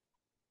role.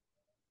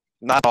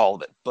 Not all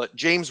of it, but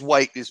James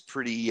White is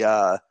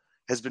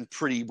has been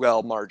pretty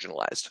well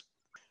marginalized.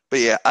 But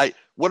yeah,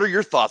 what are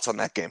your thoughts on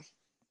that game?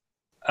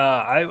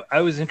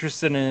 I was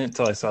interested in it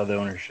until I saw the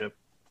ownership.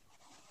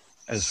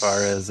 As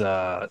far as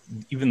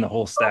even the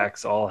whole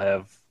stacks all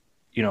have,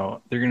 they're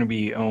going to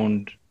be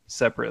owned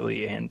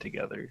separately and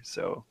together.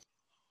 So,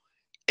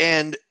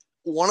 and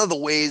one of the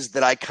ways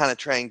that I kind of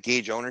try and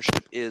gauge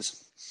ownership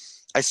is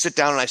I sit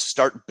down and I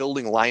start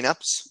building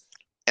lineups,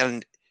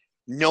 and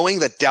knowing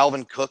that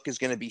Dalvin Cook is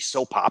going to be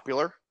so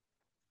popular,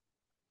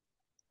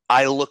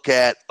 I look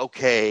at,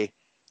 okay,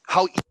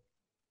 how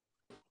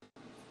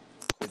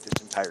with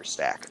this entire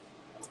stack.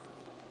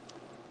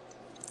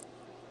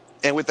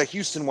 And with the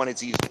Houston one,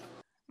 it's easy.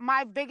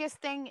 My biggest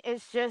thing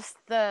is just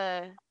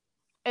the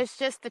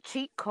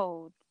cheat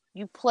code.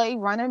 You play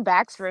running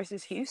backs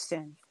versus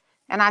Houston.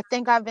 And I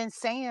think I've been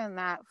saying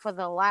that for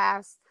the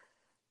last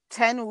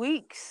 10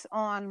 weeks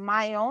on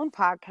my own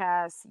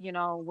podcast,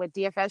 with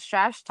DFS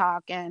Trash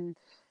Talk and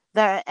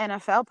the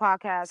NFL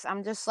podcast.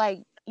 I'm just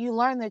like, you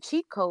learn the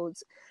cheat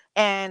codes,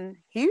 and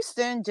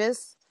Houston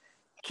just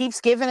keeps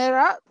giving it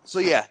up. So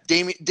yeah,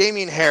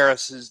 Damian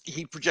Harris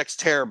he projects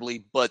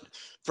terribly, but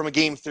from a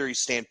game theory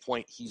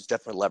standpoint, he's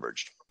definitely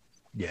leveraged.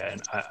 Yeah,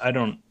 and I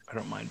don't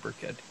mind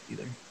Burkhead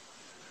either.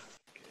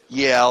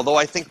 Yeah, although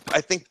I think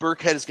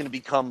Burkhead is going to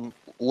become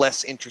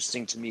less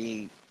interesting to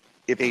me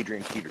if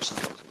Adrian Peterson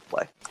comes into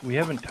play. We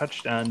haven't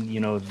touched on,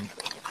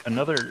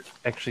 another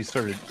actually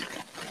sort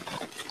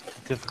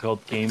of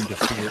difficult game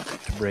to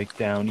break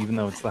down, even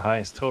though it's the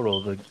highest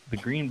total. The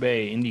Green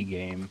Bay Indy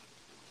game,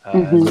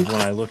 when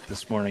I looked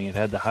this morning, it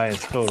had the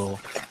highest total,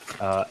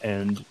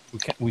 and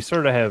we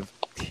sort of have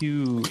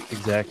two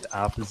exact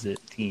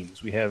opposite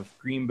teams. We have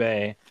Green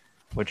Bay,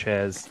 which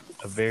has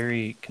a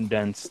very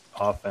condensed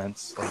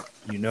offense. Like,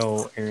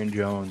 Aaron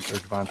Jones or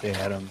Devontae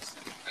Adams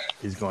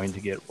is going to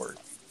get work,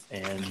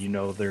 and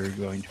they're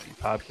going to be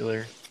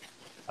popular.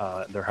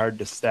 They're hard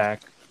to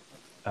stack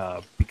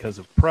because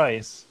of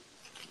price,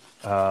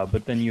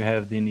 but then you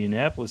have the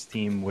Indianapolis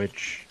team,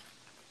 which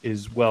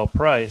is well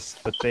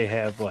priced, but they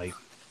have like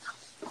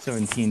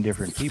 17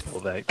 different people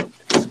that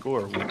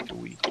score week to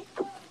week.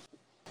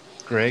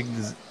 Greg,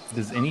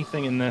 does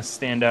anything in this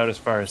stand out as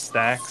far as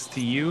stacks to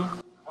you?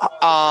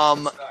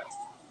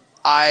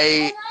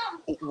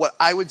 What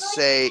I would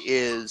say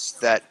is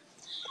that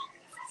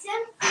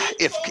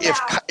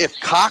if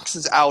Cox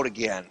is out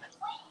again,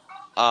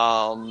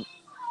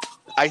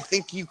 I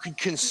think you could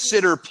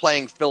consider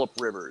playing Phillip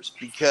Rivers,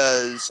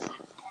 because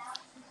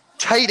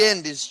tight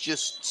end is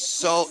just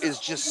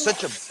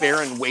such a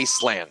barren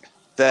wasteland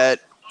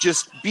that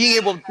just being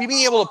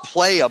able to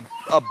play a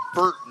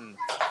Burton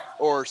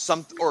or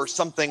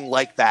something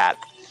like that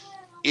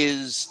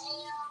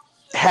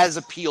has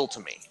appeal to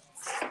me.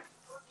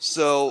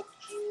 So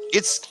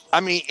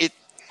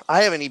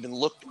I haven't even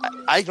looked.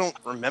 I don't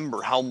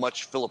remember how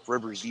much Phillip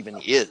Rivers even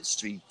is,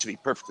 to be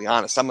perfectly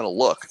honest. I'm going to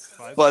look.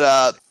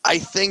 But I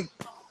think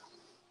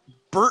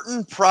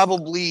Burton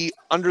probably,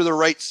 under the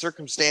right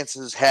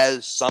circumstances,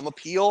 has some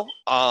appeal.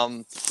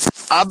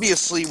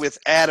 Obviously, with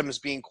Adams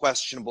being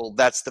questionable,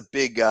 that's the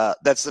big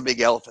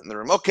elephant in the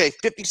room. Okay,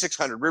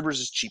 5,600.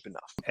 Rivers is cheap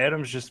enough.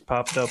 Adams just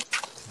popped up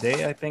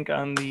today, I think,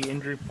 on the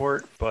injury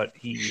report, but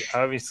he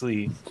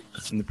obviously,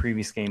 in the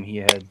previous game, he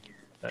had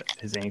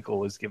his ankle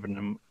was giving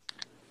him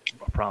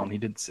a problem. He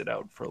did sit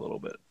out for a little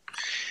bit.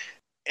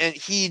 And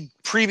he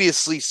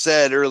previously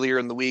said earlier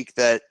in the week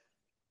that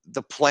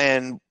the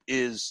plan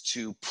is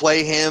to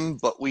play him,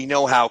 but we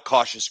know how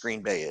cautious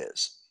Green Bay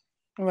is.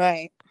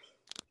 Right.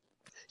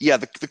 Yeah,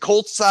 the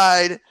Colts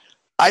side,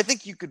 I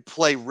think you could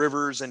play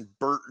Rivers and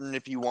Burton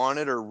if you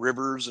wanted, or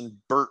Rivers and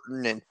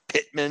Burton and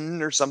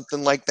Pittman or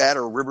something like that,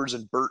 or Rivers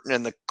and Burton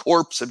and the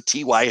corpse of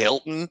T.Y.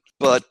 Hilton,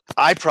 but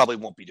I probably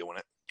won't be doing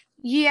it.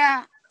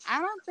 Yeah, I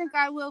don't think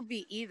I will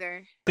be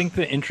either. I think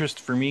the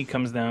interest for me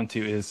comes down to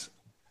is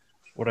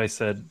what I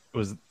said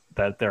was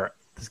that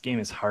this game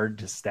is hard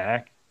to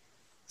stack.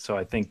 So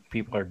I think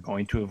people are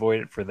going to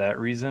avoid it for that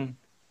reason,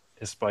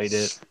 despite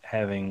it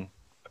having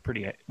a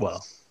pretty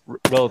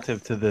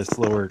relative to this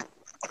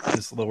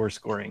lower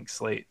scoring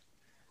slate.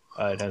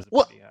 It has a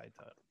pretty high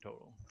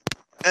total.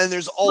 And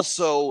there's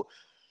also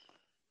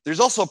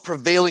a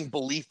prevailing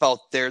belief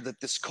out there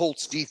that this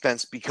Colts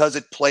defense, because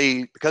of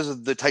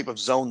the type of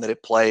zone that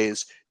it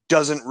plays,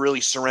 doesn't really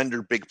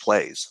surrender big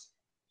plays.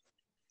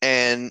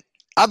 And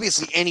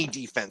obviously, any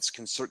defense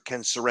can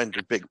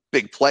surrender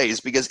big plays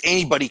because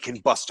anybody can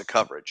bust a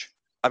coverage.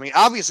 I mean,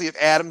 obviously, if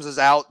Adams is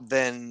out,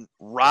 then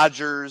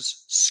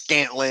Rodgers,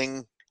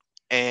 Scantling,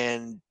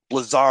 and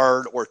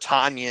Lazard or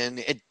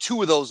Tanyan, and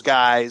two of those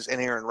guys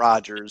and Aaron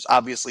Rodgers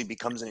obviously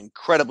becomes an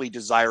incredibly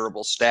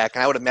desirable stack.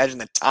 And I would imagine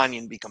that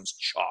Tanyan becomes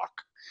chalk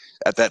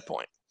at that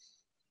point.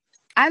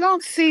 I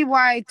don't see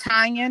why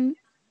Tanyan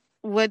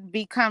would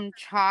become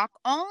chalk,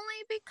 only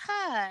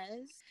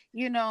because,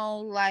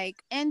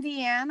 like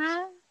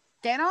Indiana,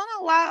 they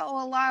don't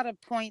allow a lot of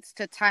points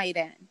to tight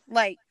end.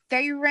 Like,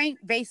 they rank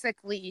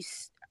basically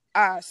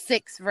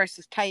 6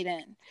 versus tight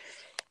end,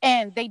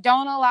 and they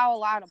don't allow a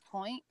lot of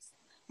points.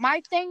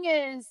 My thing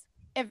is,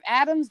 if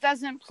Adams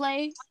doesn't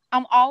play,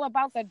 I'm all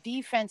about the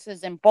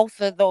defenses in both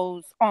of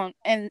those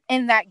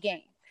in that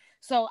game.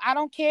 So I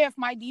don't care if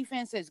my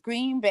defense is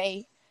Green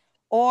Bay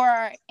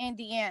or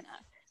Indiana,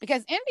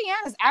 because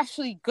Indiana is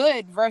actually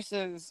good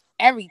versus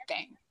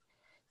everything.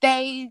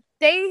 They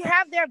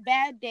have their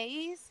bad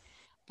days,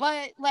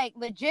 but like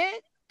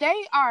legit,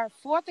 they are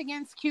fourth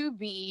against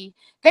QB.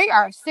 They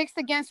are sixth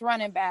against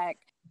running back.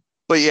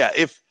 But yeah,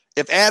 if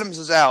Adams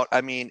is out,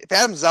 I think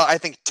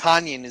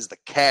Tanyan is the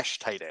cash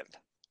tight end.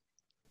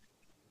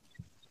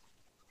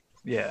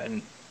 Yeah,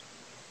 and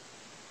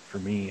for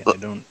me,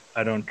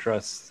 I don't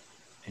trust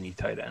any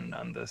tight end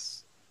on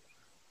this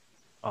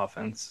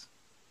offense.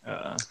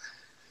 I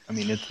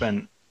mean, it's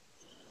been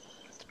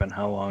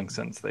how long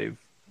since they've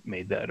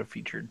made that a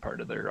featured part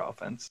of their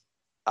offense?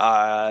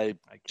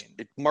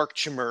 Mark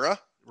Chimura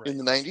Right. in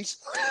the 90s.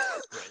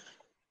 Right.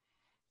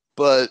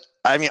 But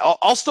I mean,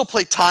 I'll still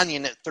play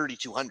Tanyan at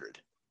 3,200.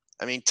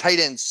 I mean, tight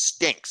end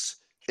stinks.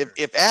 Sure.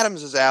 If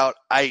Adams is out,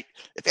 I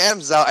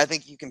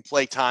think you can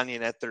play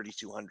Tanyan at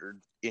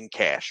 3,200 in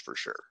cash for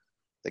sure.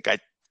 Like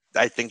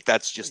I think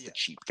that's just the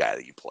cheap guy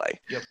that you play.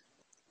 Yep.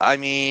 I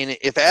mean,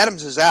 if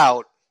Adams is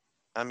out,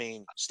 I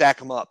mean, stack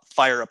him up,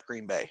 fire up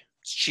Green Bay.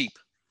 It's cheap.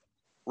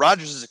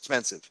 Rodgers is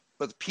expensive,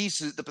 but the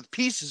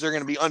pieces are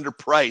going to be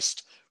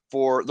underpriced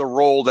for the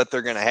role that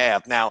they're going to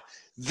have. Now,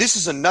 this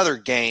is another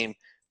game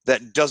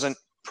that doesn't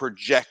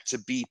project to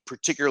be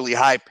particularly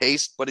high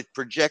paced, but it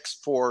projects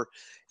for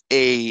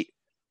a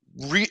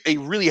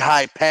really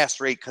high pass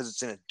rate because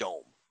it's in a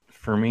dome.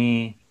 For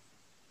me,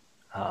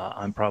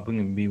 I'm probably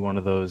going to be one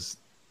of those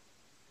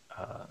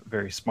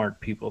very smart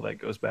people that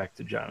goes back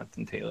to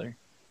Jonathan Taylor.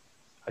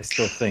 I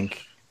still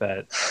think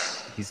that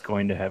he's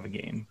going to have a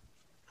game.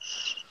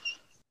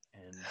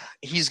 And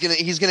he's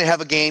gonna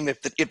have a game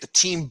if the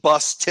team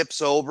bus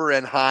tips over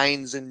and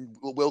Hines and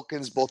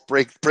Wilkins both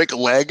break a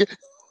leg.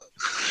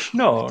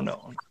 No.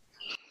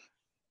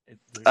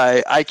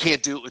 I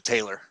can't do it with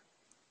Taylor.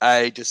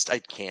 I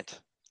can't.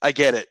 I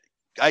get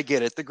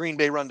it. The Green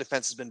Bay run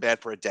defense has been bad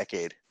for a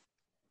decade.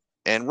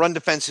 And run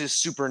defense is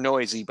super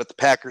noisy, but the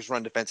Packers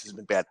run defense has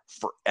been bad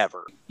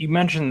forever. You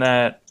mentioned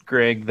that,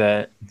 Greg,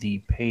 that the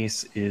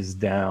pace is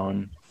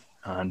down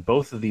on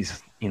both of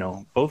these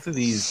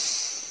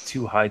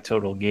two high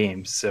total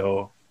games.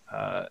 So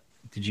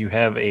did you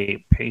have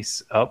a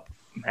pace up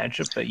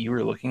matchup that you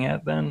were looking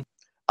at then?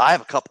 I have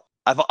a couple.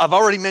 I've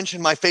already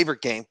mentioned my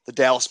favorite game, the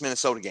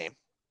Dallas-Minnesota game.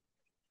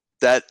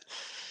 That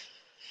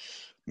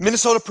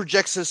Minnesota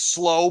projects as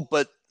slow,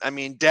 but I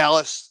mean,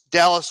 Dallas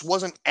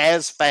wasn't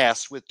as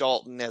fast with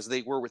Dalton as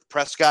they were with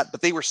Prescott,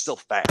 but they were still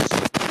fast.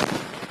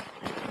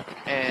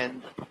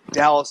 And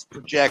Dallas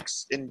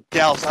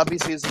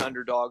obviously is an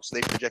underdog, so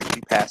they project to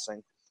be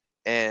passing.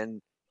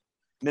 And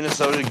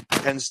Minnesota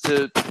tends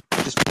to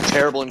just be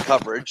terrible in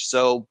coverage.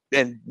 So,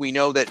 and we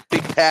know that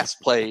big pass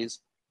plays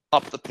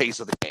up the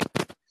pace of the game.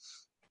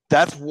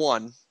 That's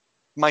one.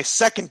 My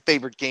second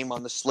favorite game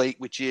on the slate,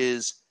 which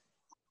is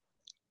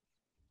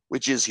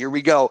here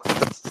we go.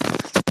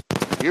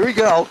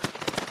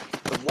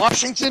 The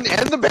Washington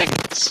and the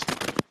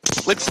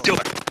Bengals. Let's do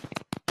it.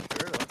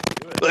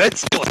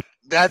 Let's do it.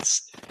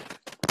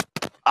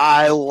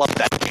 I love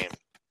that game.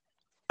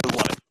 I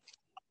love it.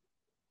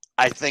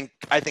 I think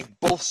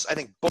both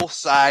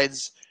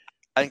sides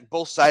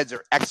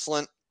are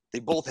excellent. They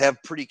both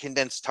have pretty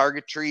condensed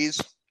target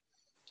trees.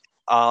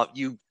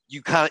 You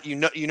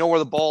know where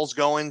the ball's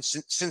going.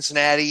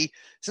 Cincinnati,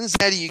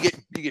 you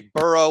get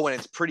Burrow, and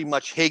it's pretty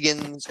much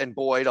Higgins and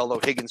Boyd.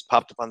 Although Higgins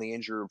popped up on the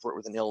injury report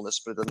with an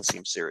illness, but it doesn't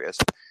seem serious.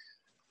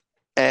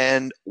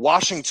 And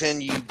Washington,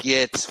 you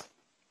get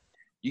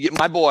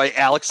my boy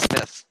Alex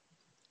Smith,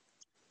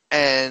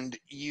 and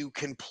you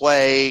can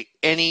play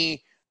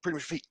pretty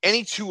much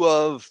any two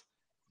of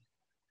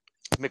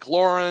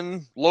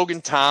McLaurin, Logan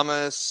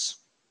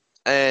Thomas,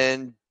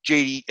 and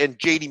JD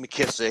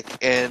McKissick.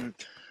 And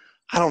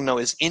I don't know,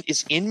 is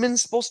Inman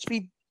supposed to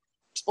be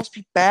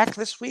back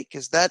this week?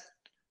 Is that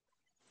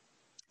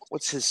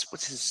what's his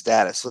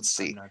status? Let's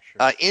see. I'm not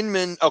sure.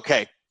 Inman,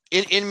 okay.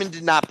 Inman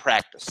did not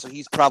practice, so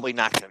he's probably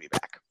not going to be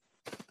back.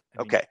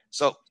 Okay,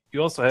 so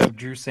you also have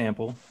Drew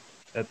Sample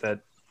at that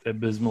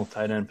abysmal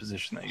tight end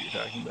position that you're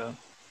talking about.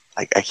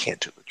 I can't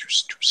do it, Drew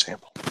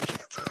Sample,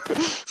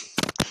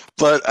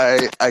 but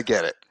I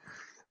get it.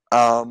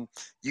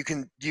 You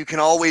can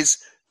always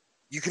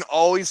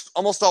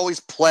almost always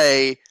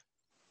play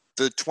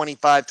the $25,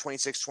 $26,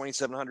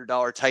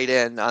 $2,700 tight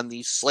end on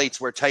these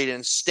slates where tight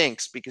end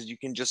stinks, because you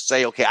can just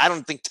say, okay, I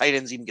don't think tight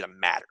end's even going to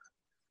matter.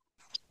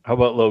 How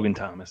about Logan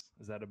Thomas?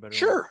 Is that a better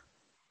one?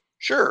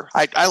 Sure.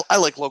 I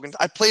like Logan.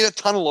 I played a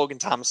ton of Logan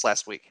Thomas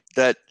last week.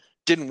 That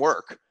didn't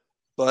work,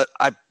 but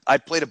I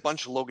played a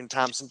bunch of Logan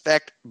Thomas. In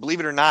fact,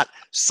 believe it or not,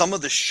 some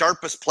of the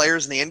sharpest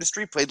players in the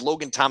industry played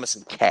Logan Thomas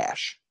in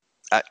cash.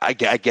 I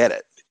get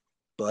it,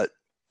 but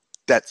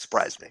that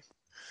surprised me.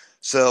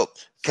 So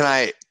can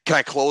I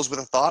close with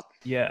a thought?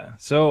 Yeah.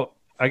 So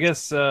I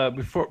guess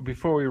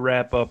before we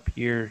wrap up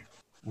here,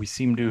 we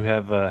seem to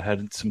have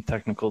had some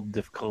technical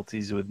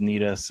difficulties with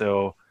Nita.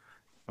 So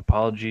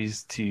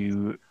apologies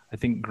to I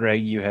think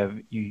Greg,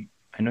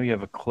 I know you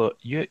have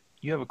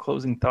you have a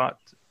closing thought.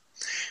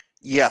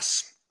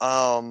 Yes.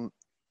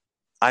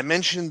 I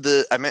mentioned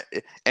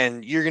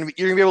and you're gonna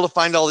be able to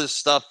find all this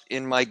stuff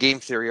in my game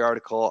theory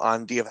article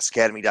on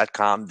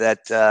dfsacademy.com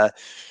that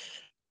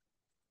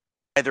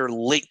either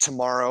late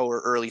tomorrow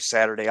or early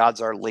Saturday.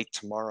 Odds are late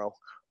tomorrow.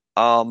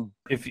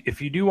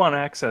 If you do want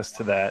access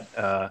to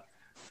that,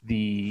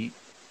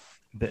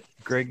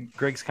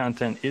 Greg's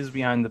content is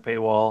behind the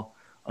paywall,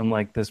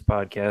 unlike this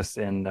podcast,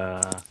 and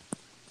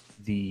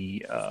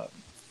the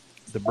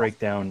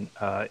breakdown.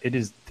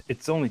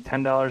 It's only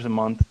 $10 a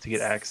month to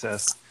get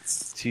access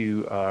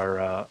to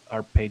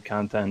our paid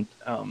content.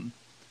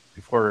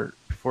 Before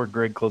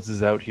Greg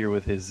closes out here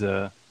with his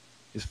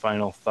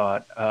final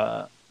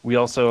thought, we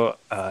also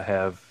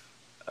have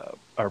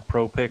our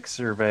pro pick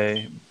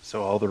survey.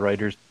 So all the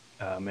writers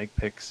make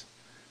picks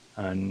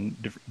on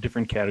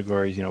different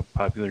categories,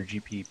 popular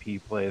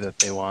GPP play that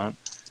they want.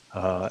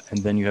 And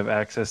then you have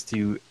access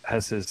to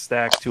Hess's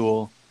stack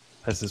tool,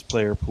 Hess's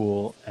player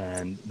pool,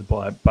 and the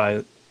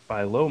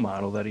buy low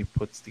model that he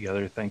puts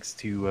together thanks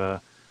to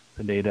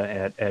the data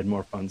at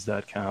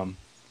addmorefunds.com.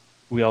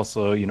 We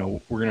also,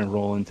 we're going to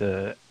roll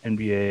into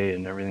NBA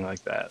and everything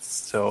like that.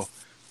 So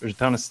there's a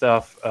ton of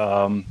stuff.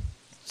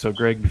 So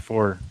Greg,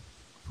 before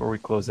we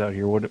close out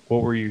here, what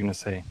were you going to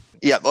say?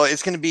 Yeah, well,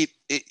 it's going to be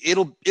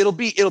it'll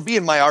be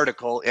in my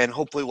article, and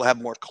hopefully we'll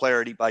have more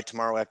clarity by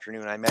tomorrow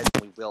afternoon. I imagine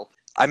we will.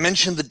 I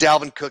mentioned the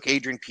Dalvin Cook,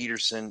 Adrian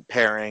Peterson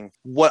pairing.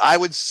 What I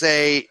would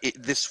say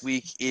this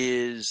week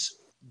is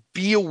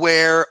be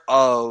aware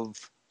of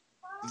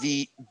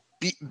the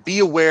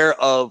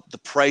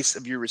price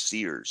of your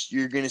receivers.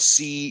 You're going to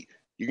see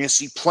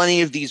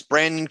plenty of these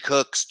Brandon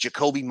Cooks,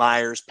 Jacoby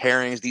Myers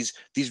pairings.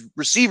 These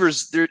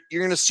receivers, you're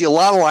going to see a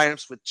lot of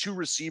lineups with two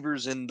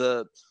receivers in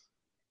the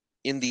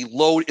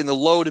low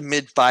to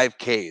mid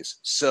 5Ks.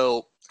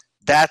 So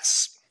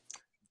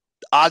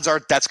odds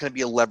are that's going to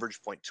be a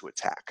leverage point to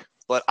attack.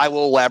 But I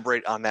will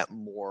elaborate on that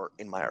more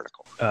in my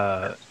article.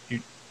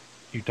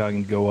 You're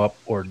talking go up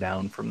or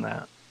down from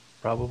that,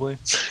 probably.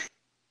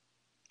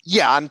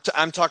 Yeah,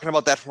 I'm talking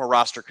about that from a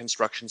roster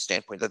construction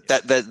standpoint.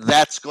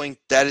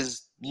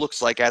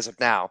 Looks like as of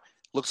now,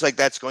 looks like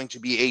that's going to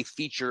be a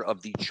feature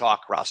of the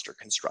chalk roster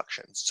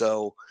construction.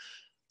 So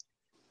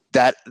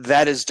that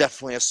is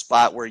definitely a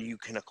spot where you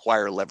can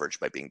acquire leverage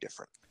by being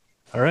different.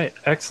 All right,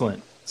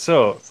 excellent.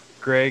 So,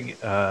 Greg,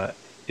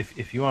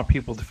 if you want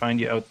people to find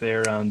you out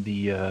there on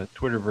the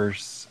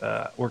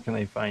Twitterverse, where can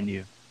they find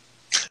you?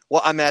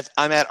 Well, I'm at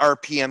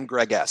RPM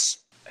Greg S.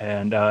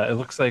 And it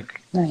looks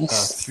like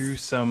Nice. through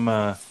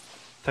some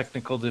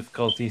technical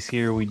difficulties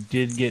here, we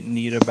did get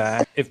Nita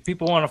back. If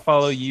people want to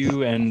follow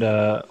you and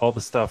all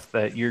the stuff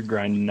that you're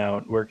grinding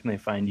out, where can they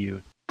find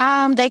you?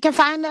 They can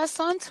find us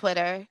on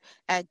Twitter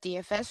at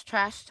DFS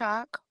Trash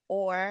Talk,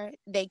 or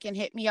they can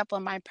hit me up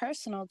on my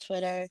personal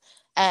Twitter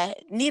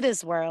at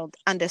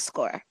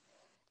NitasWorld_.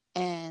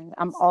 And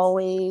I'm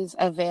always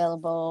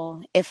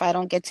available. If I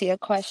don't get to your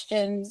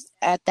question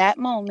at that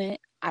moment,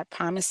 I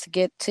promise to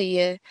get to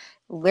you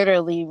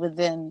literally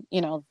within,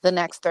 the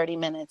next 30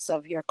 minutes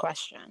of your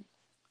question.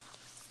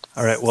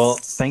 All right. Well,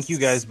 thank you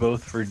guys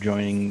both for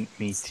joining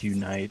me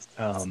tonight.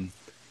 And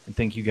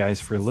thank you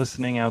guys for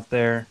listening out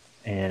there.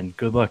 And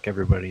good luck,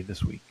 everybody,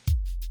 this week.